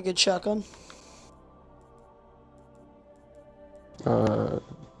that a good shotgun?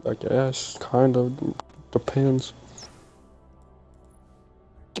 I guess. Kind of. Depends.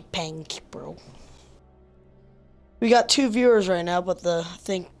 Pank, bro. We got 2 viewers right now, but I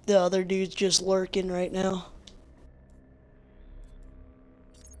think the other dude's just lurking right now.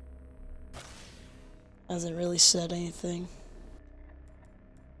 Hasn't really said anything.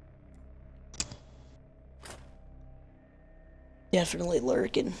 Definitely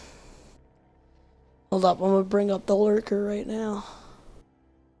lurking. Hold up, I'm gonna bring up the lurker right now.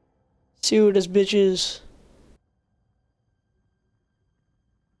 See what this bitch is.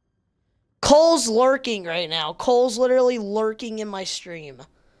 Cole's lurking right now. Cole's literally lurking in my stream.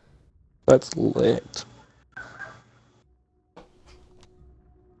 That's lit.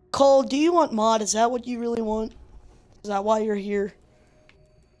 Cole, do you want mod? Is that what you really want? Is that why you're here?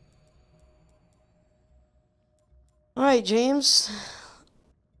 Alright, James.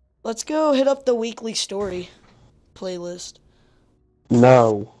 Let's go hit up the weekly story playlist.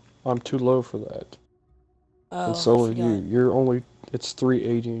 No. I'm too low for that. Oh, and so are you. You're only... It's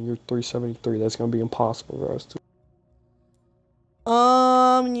 380 and you're 373. That's gonna be impossible for us to...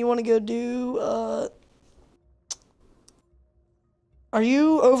 You wanna go do, Are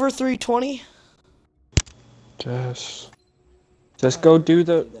you over 320? Just go do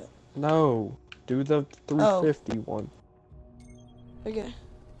the... No. Do the 350 one. Okay.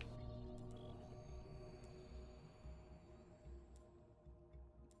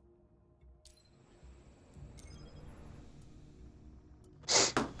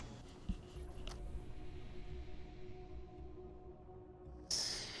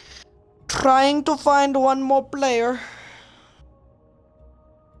 Trying to find one more player.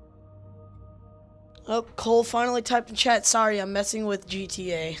 Oh, Cole finally typed in chat. Sorry, I'm messing with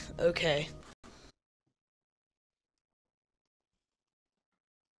GTA. Okay.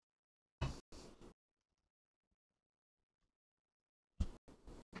 I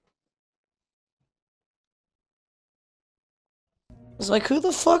was like, who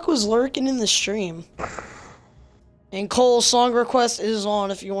the fuck was lurking in the stream? And Cole's song request is on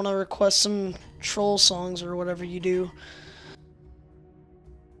if you want to request some troll songs or whatever you do.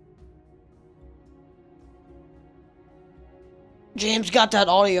 James got that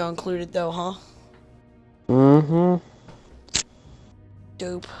audio included though, huh? Mm-hmm.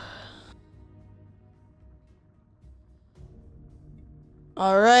 Dope.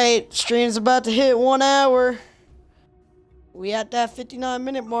 Alright, stream's about to hit 1 hour. We at that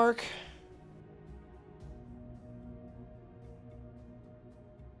 59-minute mark.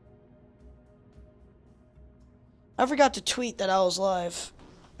 I forgot to tweet that I was live.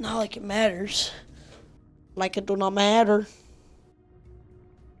 Not like it matters. Like it do not matter.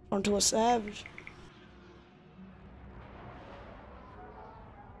 Turn to a savage.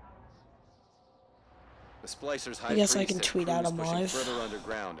 The Splicer's I guess I high can priest tweet said out crews I'm pushing live. further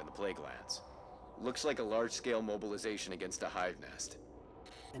underground in the plague lands. Looks like a large-scale mobilization against a hive nest.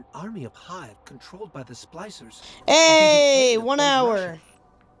 An army of hive controlled by the Splicers. Hey, 1 hour.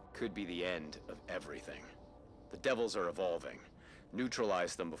 Could be the end of everything. The devils are evolving.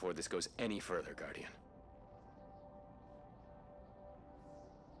 Neutralize them before this goes any further, Guardian.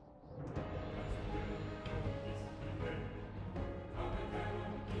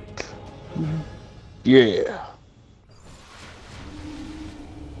 Yeah.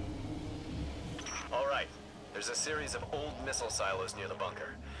 All right. There's a series of old missile silos near the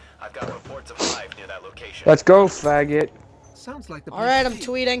bunker. I've got reports of hive near that location. Let's go, faggot. Sounds like the Alright, I'm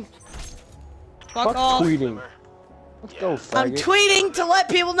tweeting. Fuck off. Tweeting. Let's go, faggot. I'm tweeting to let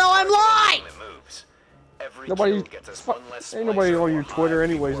people know I'm live! Nobody, ain't nobody on your Twitter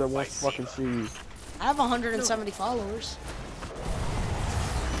anyways that wants to fucking see you. I have 170 followers.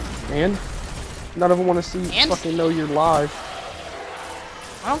 And? None of them want to see fucking know you're live.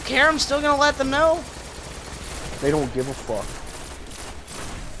 I don't care, I'm still gonna let them know. They don't give a fuck.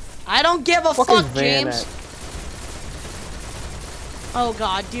 I don't give a Fuck fuck, is Van James. at? Oh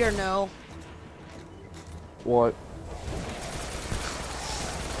god, dear no. What?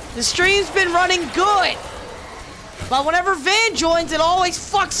 The stream's been running good. But whenever Van joins, it always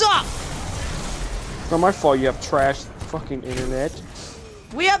fucks up. It's not my fault you have trash fucking internet.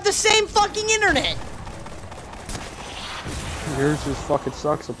 We have the same fucking internet. Yours just fucking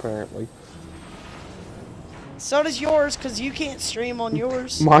sucks apparently. So does yours, because you can't stream on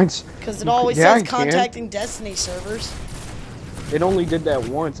yours. Mine's... Because it always Yeah, says I can. contacting Destiny servers. It only did that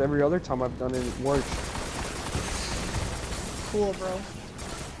once. Every other time I've done it, it works. Cool, bro.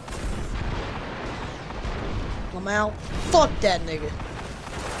 I'm out. Fuck that nigga.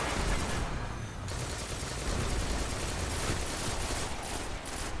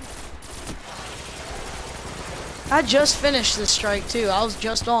 I just finished this strike too. I was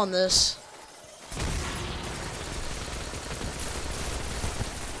just on this.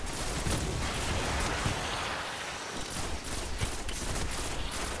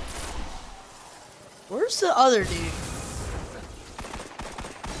 Where's the other dude?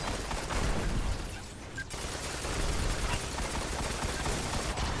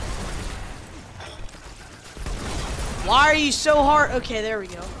 Why are you so hard? Okay, there we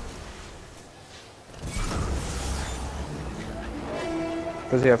go.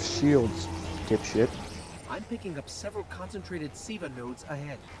 Because they have shields, dipshit. I'm picking up several concentrated SIVA nodes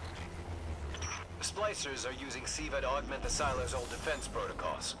ahead. The Splicers are using SIVA to augment the silo's old defense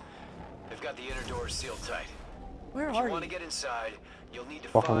protocols. They've got the inner doors sealed tight. Where if are you want to you? get inside, you'll need to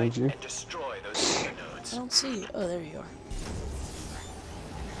Behind find you. and destroy those SIVA nodes. I don't see you. Oh, there you are.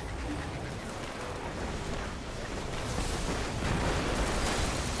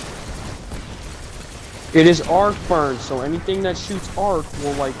 It is arc burn, so anything that shoots arc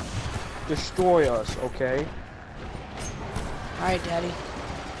will, like, destroy us, okay? Alright, Daddy.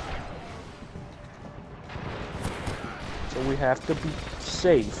 So we have to be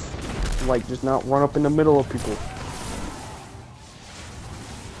safe. Like, just not run up in the middle of people.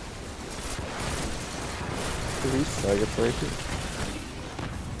 These faggots right here.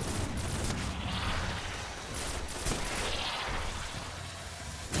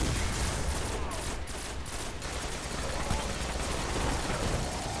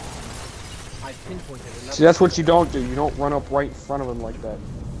 See, that's what you don't do. You don't run up right in front of him like that.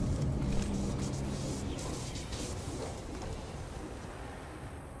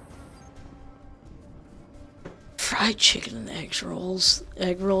 Fried chicken and egg rolls.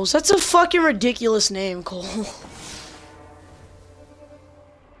 Egg rolls. That's a fucking ridiculous name, Cole.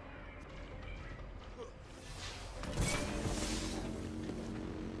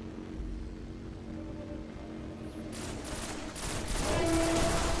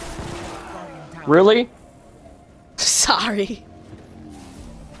 Really? Sorry.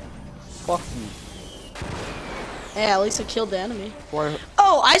 Fuck you. Hey, at least I killed the enemy. Why?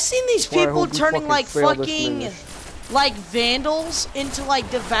 Oh, I've seen these Well, I people hope you turning fucking like fail this fucking finish. like vandals into like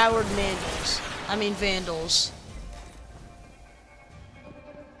devoured mandals. I mean vandals.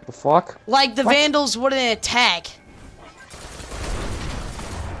 The fuck? Like the What? Vandals wouldn't attack.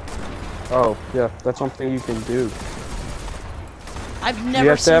 Oh, yeah, that's something you can do. I've never You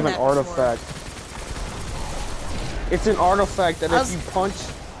have to seen have an that artifact. It's an artifact that if you punch,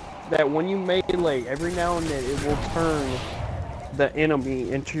 that when you melee, every now and then it will turn the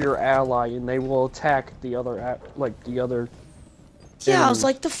enemy into your ally, and they will attack the other, the other. Yeah, enemies. I was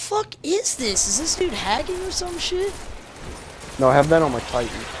like, the fuck is this? Is this dude hacking or some shit? No, I have that on my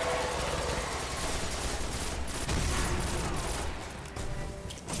Titan.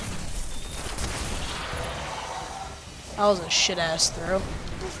 That was a shit ass throw.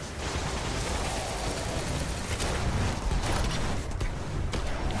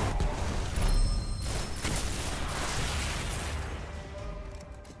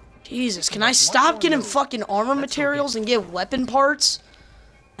 Jesus, can I stop getting fucking armor materials and get weapon parts?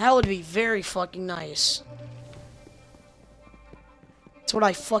 That would be very fucking nice. That's what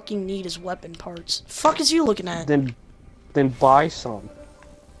I fucking need is weapon parts. Fuck is you looking at? Then buy some.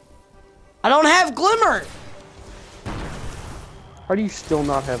 I don't have glimmer! How do you still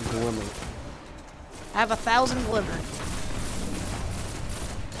not have glimmer? I have 1,000 glimmer.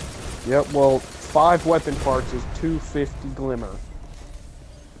 Yep, well, 5 weapon parts is 250 glimmer.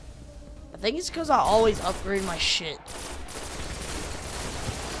 I think it's because I always upgrade my shit.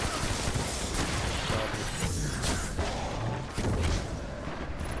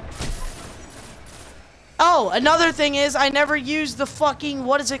 Oh, another thing is I never use the fucking,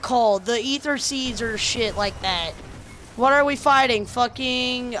 what is it called? The ether seeds or shit like that. What are we fighting?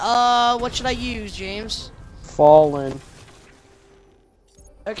 Fucking, what should I use, James? Fallen.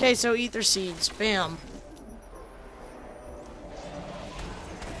 Okay, so ether seeds. Bam.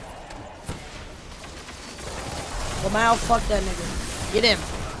 Lamau, fuck that nigga. Get him.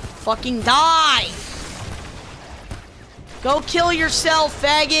 Fucking die! Go kill yourself,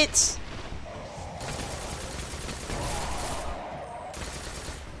 faggots!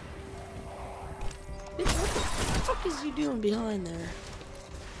 Bitch, what the fuck is you doing behind there?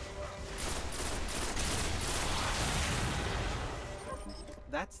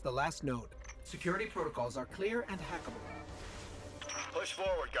 That's the last node. Security protocols are clear and hackable. Push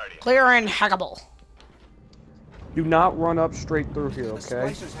forward, Guardian. Clear and hackable. Do not run up straight through here, The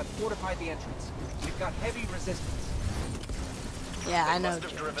okay? splicers have fortified the entrance. We've got heavy resistance. Yeah, I know. Must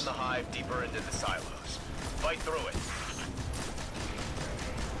have driven the hive deeper into the silos. Fight through it.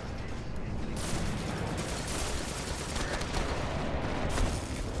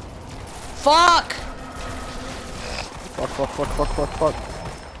 Fuck! Fuck.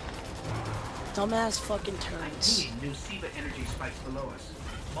 Dumbass fucking turns. Seeing new SIVA energy spikes below us.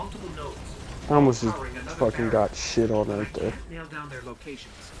 Multiple nodes. I almost just fucking got shit on right there. Nail down their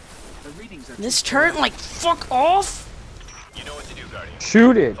locations. The readings are This turn, like, fuck off? You know what to do, Guardian.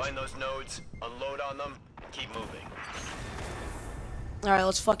 Shoot it! Find those nodes, unload on them, keep moving. Alright,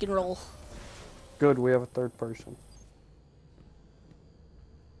 let's fucking roll. Good, we have a third person.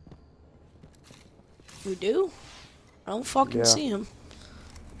 We do? I don't fucking see him.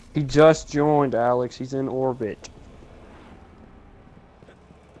 He just joined, Alex. He's in orbit.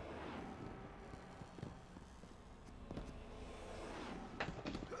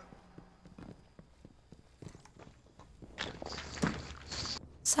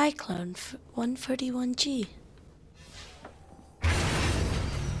 Cyclone 141G.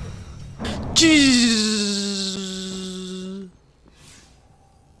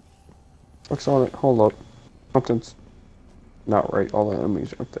 What's on it? Hold up. Something's not right. All the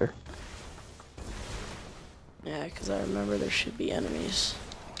enemies aren't there. Yeah, because I remember there should be enemies.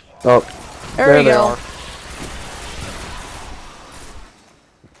 Oh, there we they go. are.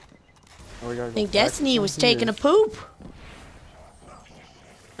 I think Destiny was taking a poop.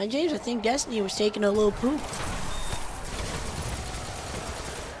 Hi, James, I think Destiny was taking a little poop.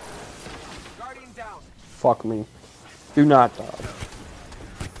 Fuck me. Do not die.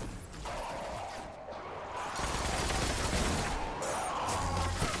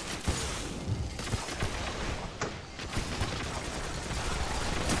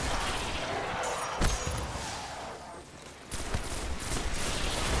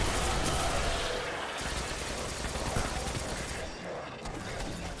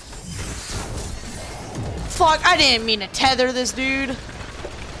 Fuck, I didn't mean to tether this dude.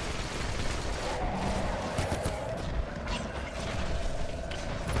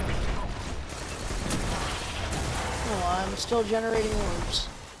 Oh, I'm still generating orbs.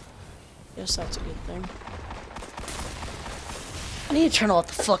 Guess that's a good thing. I need to turn off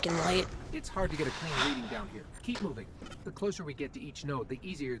the fucking light. It's hard to get a clean reading down here. Keep moving. The closer we get to each node, the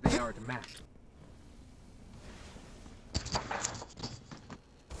easier they are to match.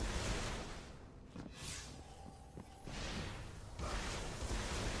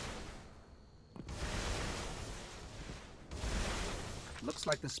 Looks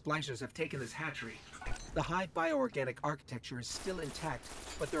like the splashers have taken this hatchery. The hive bioorganic architecture is still intact,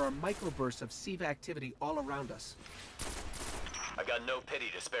 but there are microbursts of sieve activity all around us. I've got no pity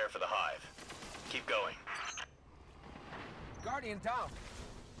to spare for the hive. Keep going. Guardian down.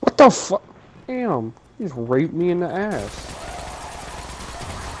 What the fuck? Damn, he just raped me in the ass.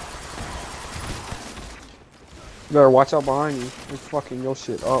 You better watch out behind you. You're fucking your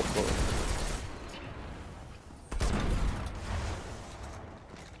shit up, bro.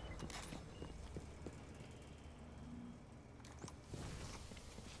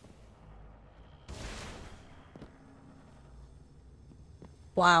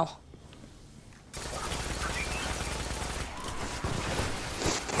 Wow.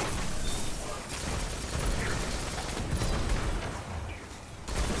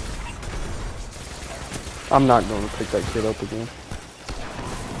 I'm not going to pick that kid up again.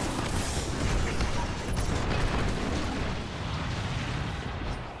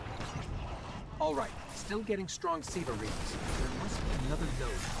 All right, still getting strong Siva readings. There must be another node.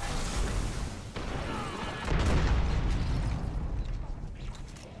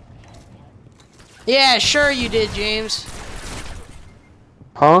 Yeah, sure you did, James.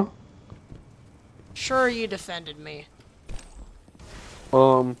 Huh? Sure you defended me.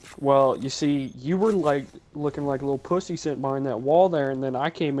 Well, you see, you were like looking like a little pussy sitting behind that wall there, and then I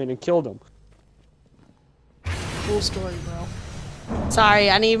came in and killed him. Cool story, bro.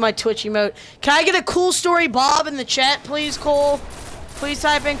 Sorry, I need my Twitch emote. Can I get a cool story Bob in the chat, please, Cole? Please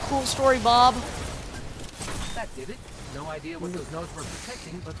type in cool story Bob. That did it. No idea what those nodes were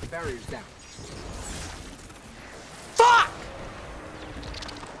protecting, but the barrier's down. Fuck!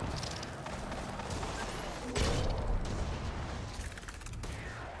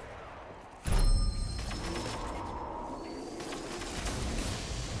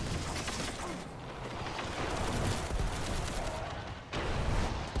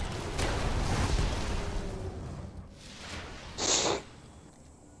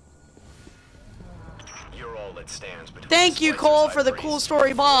 You're all that stands between. Thank you, Cole, for the cool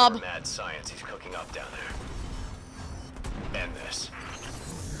story Bob. Mad science he's cooking up down there. End this.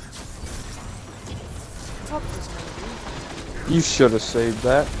 You should have saved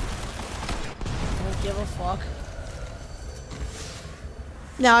that. Don't give a fuck.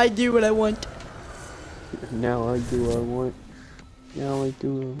 Now I do what I want. Now I do what I want. Now I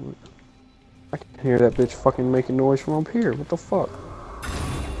do what I want. I can hear that bitch fucking making noise from up here. What the fuck?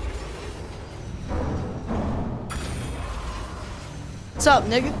 What's up,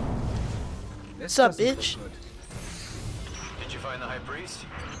 nigga? What's up, bitch? Did you find the high priest?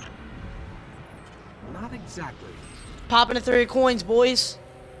 Not exactly. Popping the 3 coins, boys.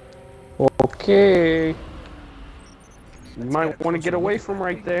 Okay. You might want to get away from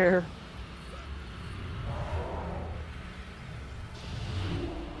right there.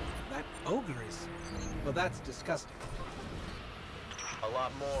 That ogre is... Well, that's disgusting. A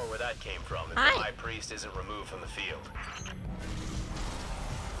lot more where that came from if the Hi. high priest isn't removed from the field.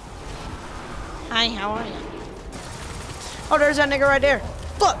 Hi, how are you? Oh, there's that nigga right there.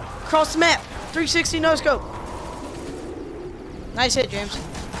 Look, across the map. 360 no scope. Nice hit, James.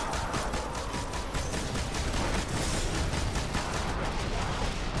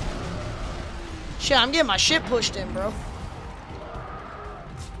 Shit, I'm getting my shit pushed in, bro.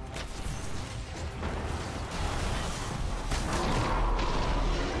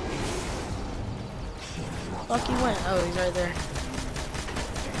 Fuck, he went. Oh, he's right there.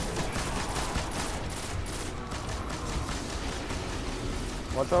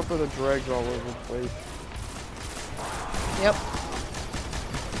 Watch out for the dregs all over the place. Yep.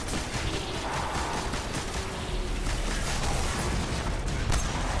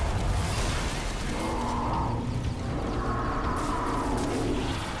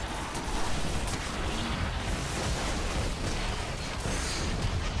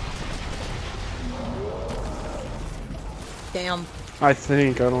 Damn. I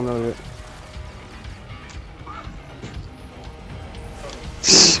think. I don't know yet.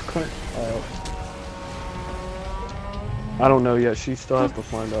 I don't know yet. She still has to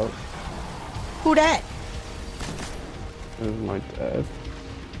find out. Who that? It was my dad.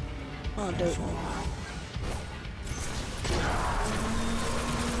 Oh, dude.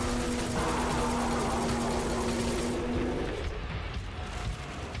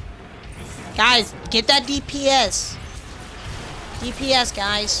 Guys, get that DPS. DPS,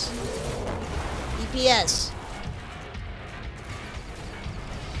 guys. DPS.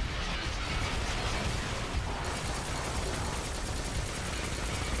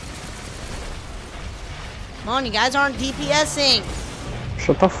 Come on, you guys aren't DPSing.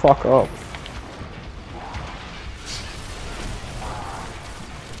 Shut the fuck up.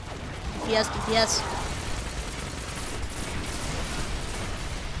 DPS, DPS.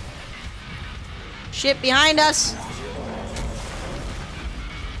 Shit behind us.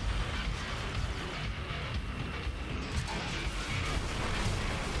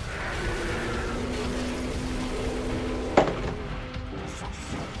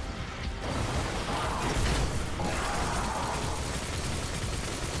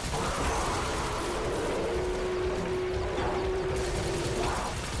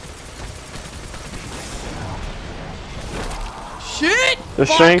 Shit! The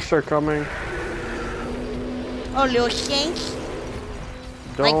Shanks are coming. Oh, little Shanks.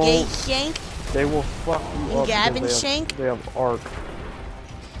 Don't. My gay Shank. They will fuck you up. Gavin because Shank? They have arc.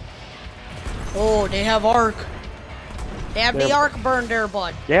 Oh, they have arc. They have the arc burned their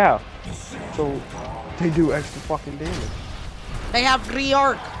butt. Yeah. So they do extra fucking damage. They have 3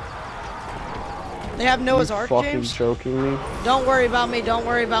 arc. They have Noah's You Ark, fucking James. joking me? Don't worry about me, don't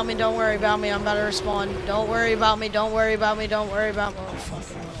worry about me, don't worry about me. I'm about to respond. Don't worry about me, don't worry about me, don't worry about me. Oh,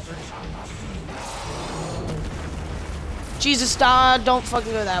 fucking whatever. Jesus, don't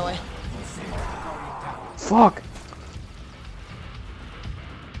fucking go that way. Fuck.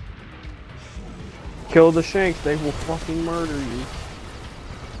 Kill the Shanks, they will fucking murder you.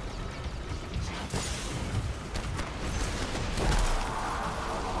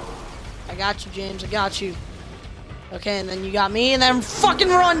 I got you, James, I got you. Okay, and then you got me, and then fucking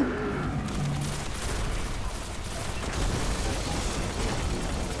run!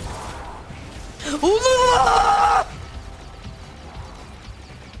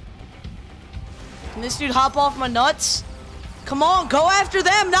 Can this dude hop off my nuts? Come on, go after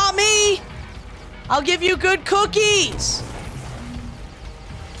them, not me! I'll give you good cookies!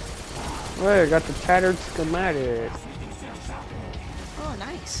 Hey, I got the tattered schematic. Oh,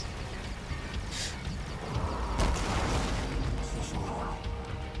 nice.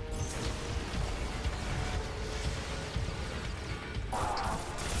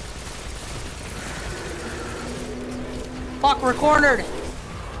 Fuck, we're cornered.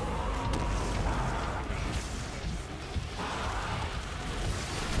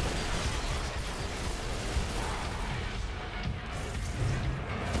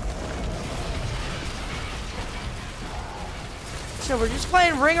 So we're just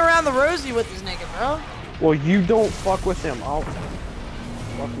playing Ring Around the Rosie with this nigga, bro. Well, you don't fuck with him. I'll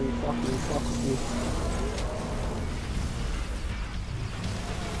fuck me, fuck me, fuck me.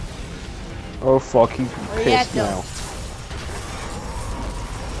 Oh fuck, he's pissed now.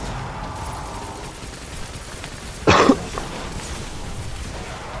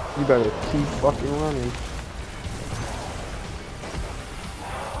 You better keep fucking running.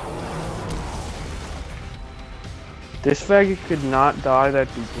 This faggot could not die,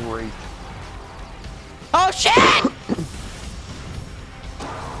 that'd be great. Oh shit!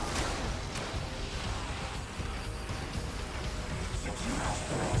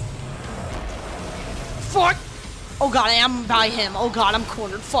 Fuck! Oh god, I am by him. Oh god, I'm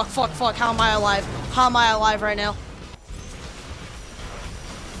cornered. Fuck, fuck, fuck. How am I alive? How am I alive right now?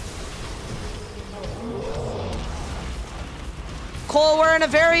 Cole, we're in a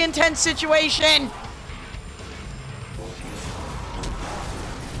very intense situation.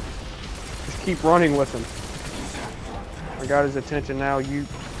 Just keep running with him. I got his attention now. You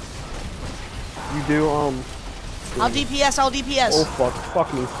do, I'll DPS, I'll DPS. Oh fuck,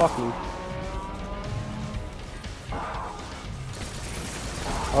 fuck me, fuck me.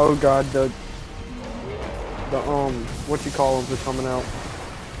 Oh god, the what you call them are coming out.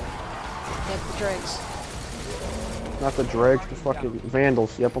 Yep, the dregs. Not the dregs, the fucking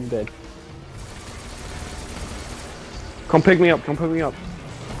vandals. Yep, I'm dead. Come pick me up, come pick me up.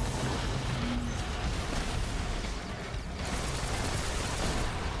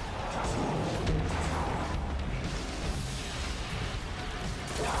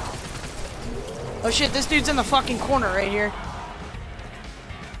 Oh shit, this dude's in the fucking corner right here.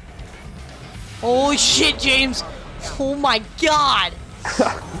 Holy shit, James! Oh my god!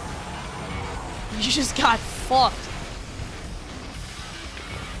 You just got fucked.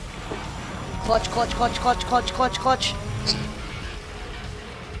 Clutch, clutch, clutch, clutch, clutch, clutch, clutch.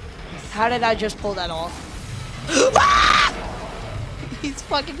 How did I just pull that off? Ah! He's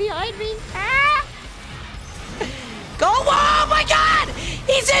fucking behind me. Ah! Go! Oh my god!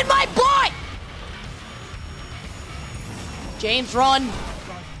 He's in my butt! James, run!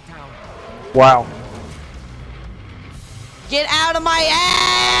 Wow. Get out of my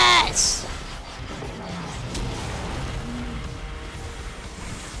ass!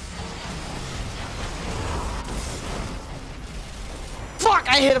 Fuck,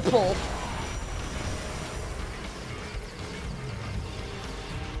 I hit a pole.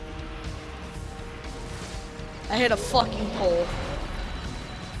 I hit a fucking pole.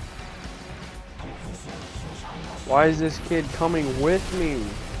 Why is this kid coming with me?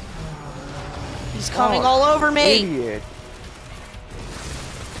 He's coming all over me. Idiot.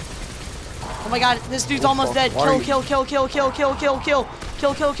 Oh my god, this dude's almost dead. Kill, kill, kill, kill, kill, kill, kill, kill.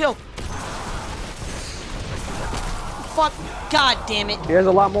 Kill, kill, kill. Fuck. God damn it. He has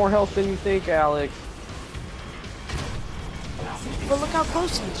a lot more health than you think, Alex. But look how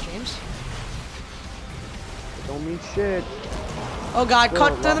close he is, James. Don't mean shit. Oh god, Still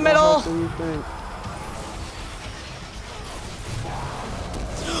cut a to lot the more middle. health than you think.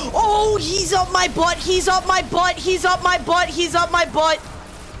 Oh, he's up my butt. He's up my butt. He's up my butt. He's up my butt.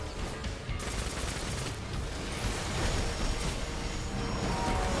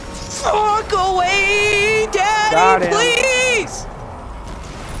 Fuck away, Daddy, please!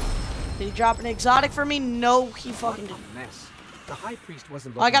 Did he drop an exotic for me? No, he fucking didn't. The high priest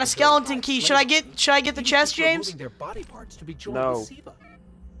wasn't Oh, I got a skeleton key. Should I get the chest, James? their body parts to be joined No. with Siva.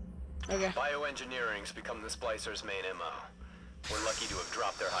 Okay. Bioengineering's become the Splicer's main MO. We're lucky to have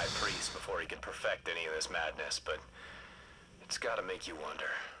dropped their high priest before he could perfect any of this madness, but it's gotta make you wonder.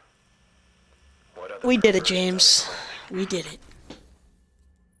 What other We did it, James. We did it.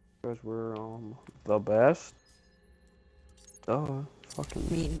 Because we're the best. Fucking.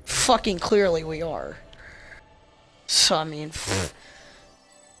 I mean, fucking clearly we are. So I mean,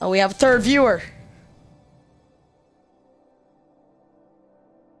 oh, we have a third viewer.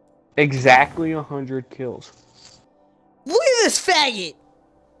 Exactly 100 kills. Look at this faggot.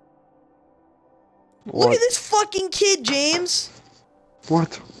 What? Look at this fucking kid, James.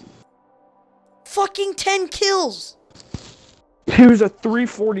 What? Fucking 10 kills. He was a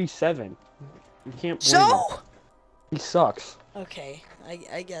 347. You can't blame So? him. He sucks. Okay,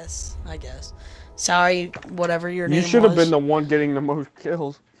 I guess. Sorry, whatever your name You was. should have been the one getting the most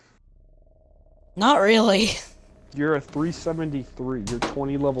kills. Not really. You're a 373. You're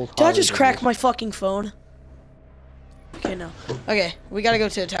 20 levels higher. Did I just than crack this. my fucking phone? Okay, no. Okay, we gotta go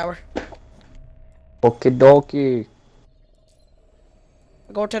to the tower. Okie dokie.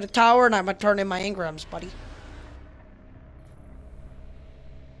 I go to the tower and I'm gonna turn in my engrams, buddy.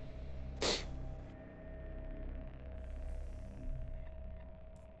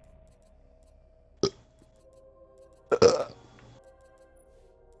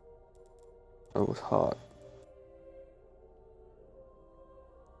 That was hot.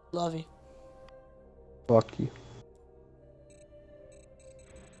 Love you. Fuck you.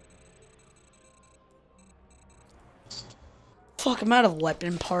 Fuck, I'm out of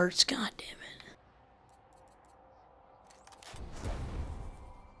weapon parts. God damn it.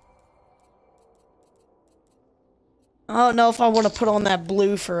 I don't know if I want to put on that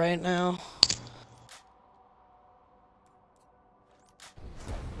blue for right now.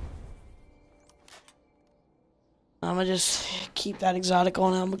 I'm gonna just keep that exotic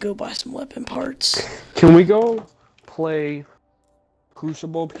on. I'm gonna go buy some weapon parts. Can we go play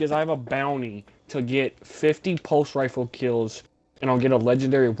Crucible? Because I have a bounty to get 50 pulse rifle kills, and I'll get a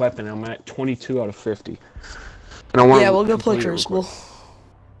legendary weapon. I'm at 22 out of 50. And I want. Yeah, we'll go play Crucible.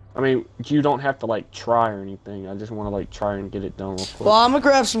 I mean, you don't have to like try or anything. I just want to like try and get it done real quick. Well, I'm gonna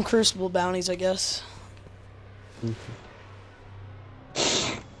grab some Crucible bounties, I guess. Okay.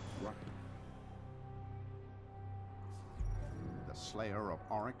 The Slayer of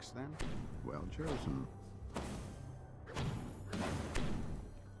Oryx, then? Well chosen.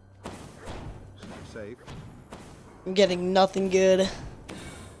 Stay safe. I'm getting nothing good.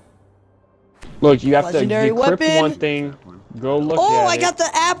 Look, you have Legendary to decrypt weapon. one thing. Go look at Oh, I it. got the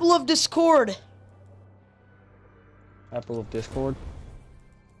Apple of Discord. Apple of Discord.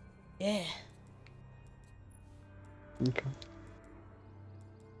 Yeah. Okay.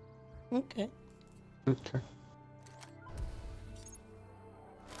 Okay. Okay.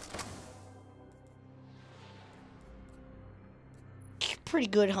 Pretty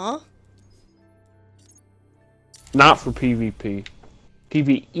good, huh? Not for PvP.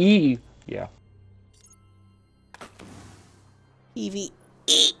 PvE, yeah. EVE.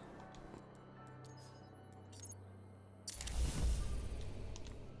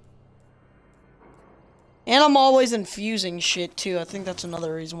 And I'm always infusing shit too. I think that's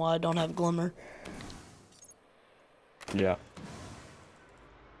another reason why I don't have Glimmer. Yeah.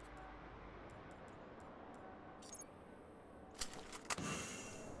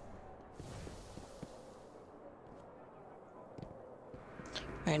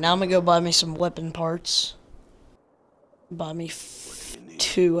 Alright, now I'm gonna go buy me some weapon parts. Buy me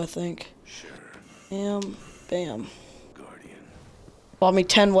 2, I think. Bam, bam. Bought me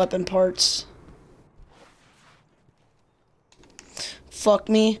 10 weapon parts. Fuck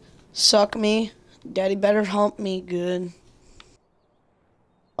me, suck me, Daddy better hump me good.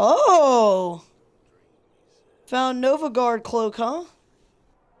 Oh! Found Nova Guard cloak, huh?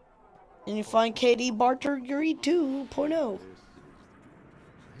 And you find KD Bartergery 2.0.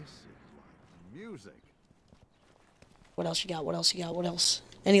 Music. What else you got? What else you got? What else?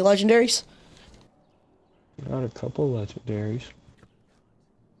 Any legendaries? Got a couple legendaries.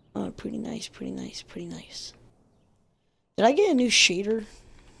 Oh, pretty nice, pretty nice, pretty nice. Did I get a new shader?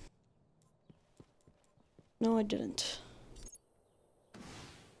 No, I didn't.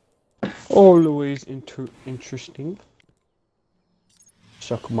 Always interesting.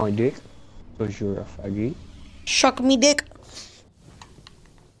 Suck my dick, cause you're a faggy. Shuck me dick.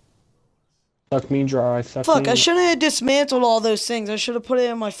 Suck me dry, suck Fuck, me... I shouldn't have dismantled all those things. I should have put it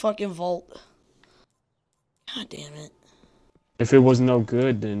in my fucking vault. God damn it. If it was no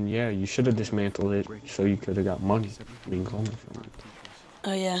good, then yeah, you should have dismantled it so you could have got money being coming from it.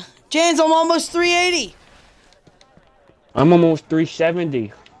 Oh yeah. James, I'm almost 380. I'm almost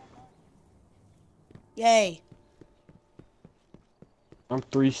 370. Yay. I'm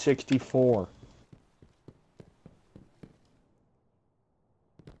 364.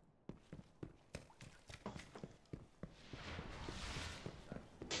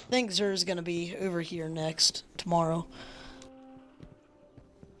 I think Zer's gonna be over here next, tomorrow.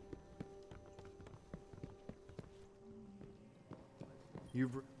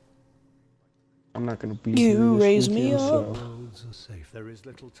 I'm not gonna be You here raise this me weekend, up. so... Roads are safe. There is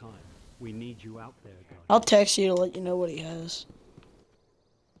little time. We need you out there, guys. I'll text you to let you know what he has.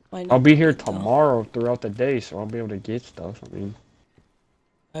 I'll be here tomorrow throughout the day, so I'll be able to get stuff. I mean...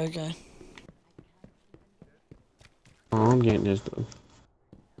 Okay. Oh, I'm getting this though.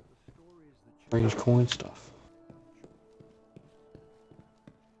 Range coin stuff.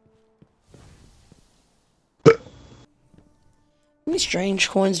 How many strange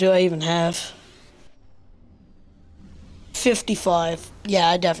coins do I even have? 55. Yeah,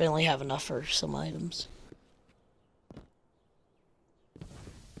 I definitely have enough for some items.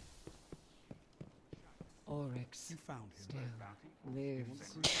 Oryx still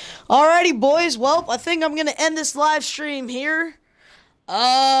lives. Alrighty, boys. Well, I think I'm gonna end this live stream here.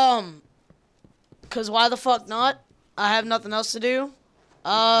 Cause why the fuck not? I have nothing else to do.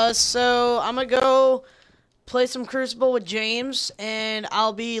 So I'm gonna go play some Crucible with James, and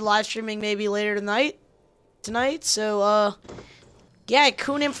I'll be live streaming maybe later tonight. So yeah,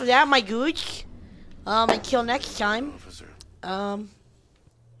 tune in for that, my gooch. Until next time. I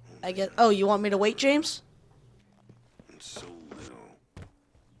guess. Oh, you want me to wait, James?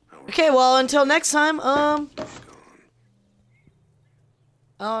 Okay, well, until next time, oh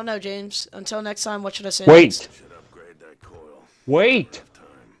no, James. Until next time, what should I say? Wait! Next? Wait!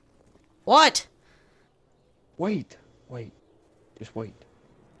 What? Wait. Wait. Just wait.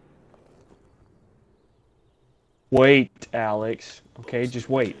 Wait, Alex. Okay, just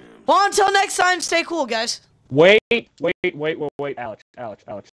wait. Well, until next time, stay cool, guys. Wait, Alex.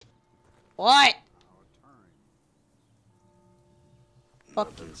 What?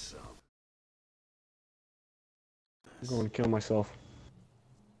 Fuck you. I'm going to kill myself.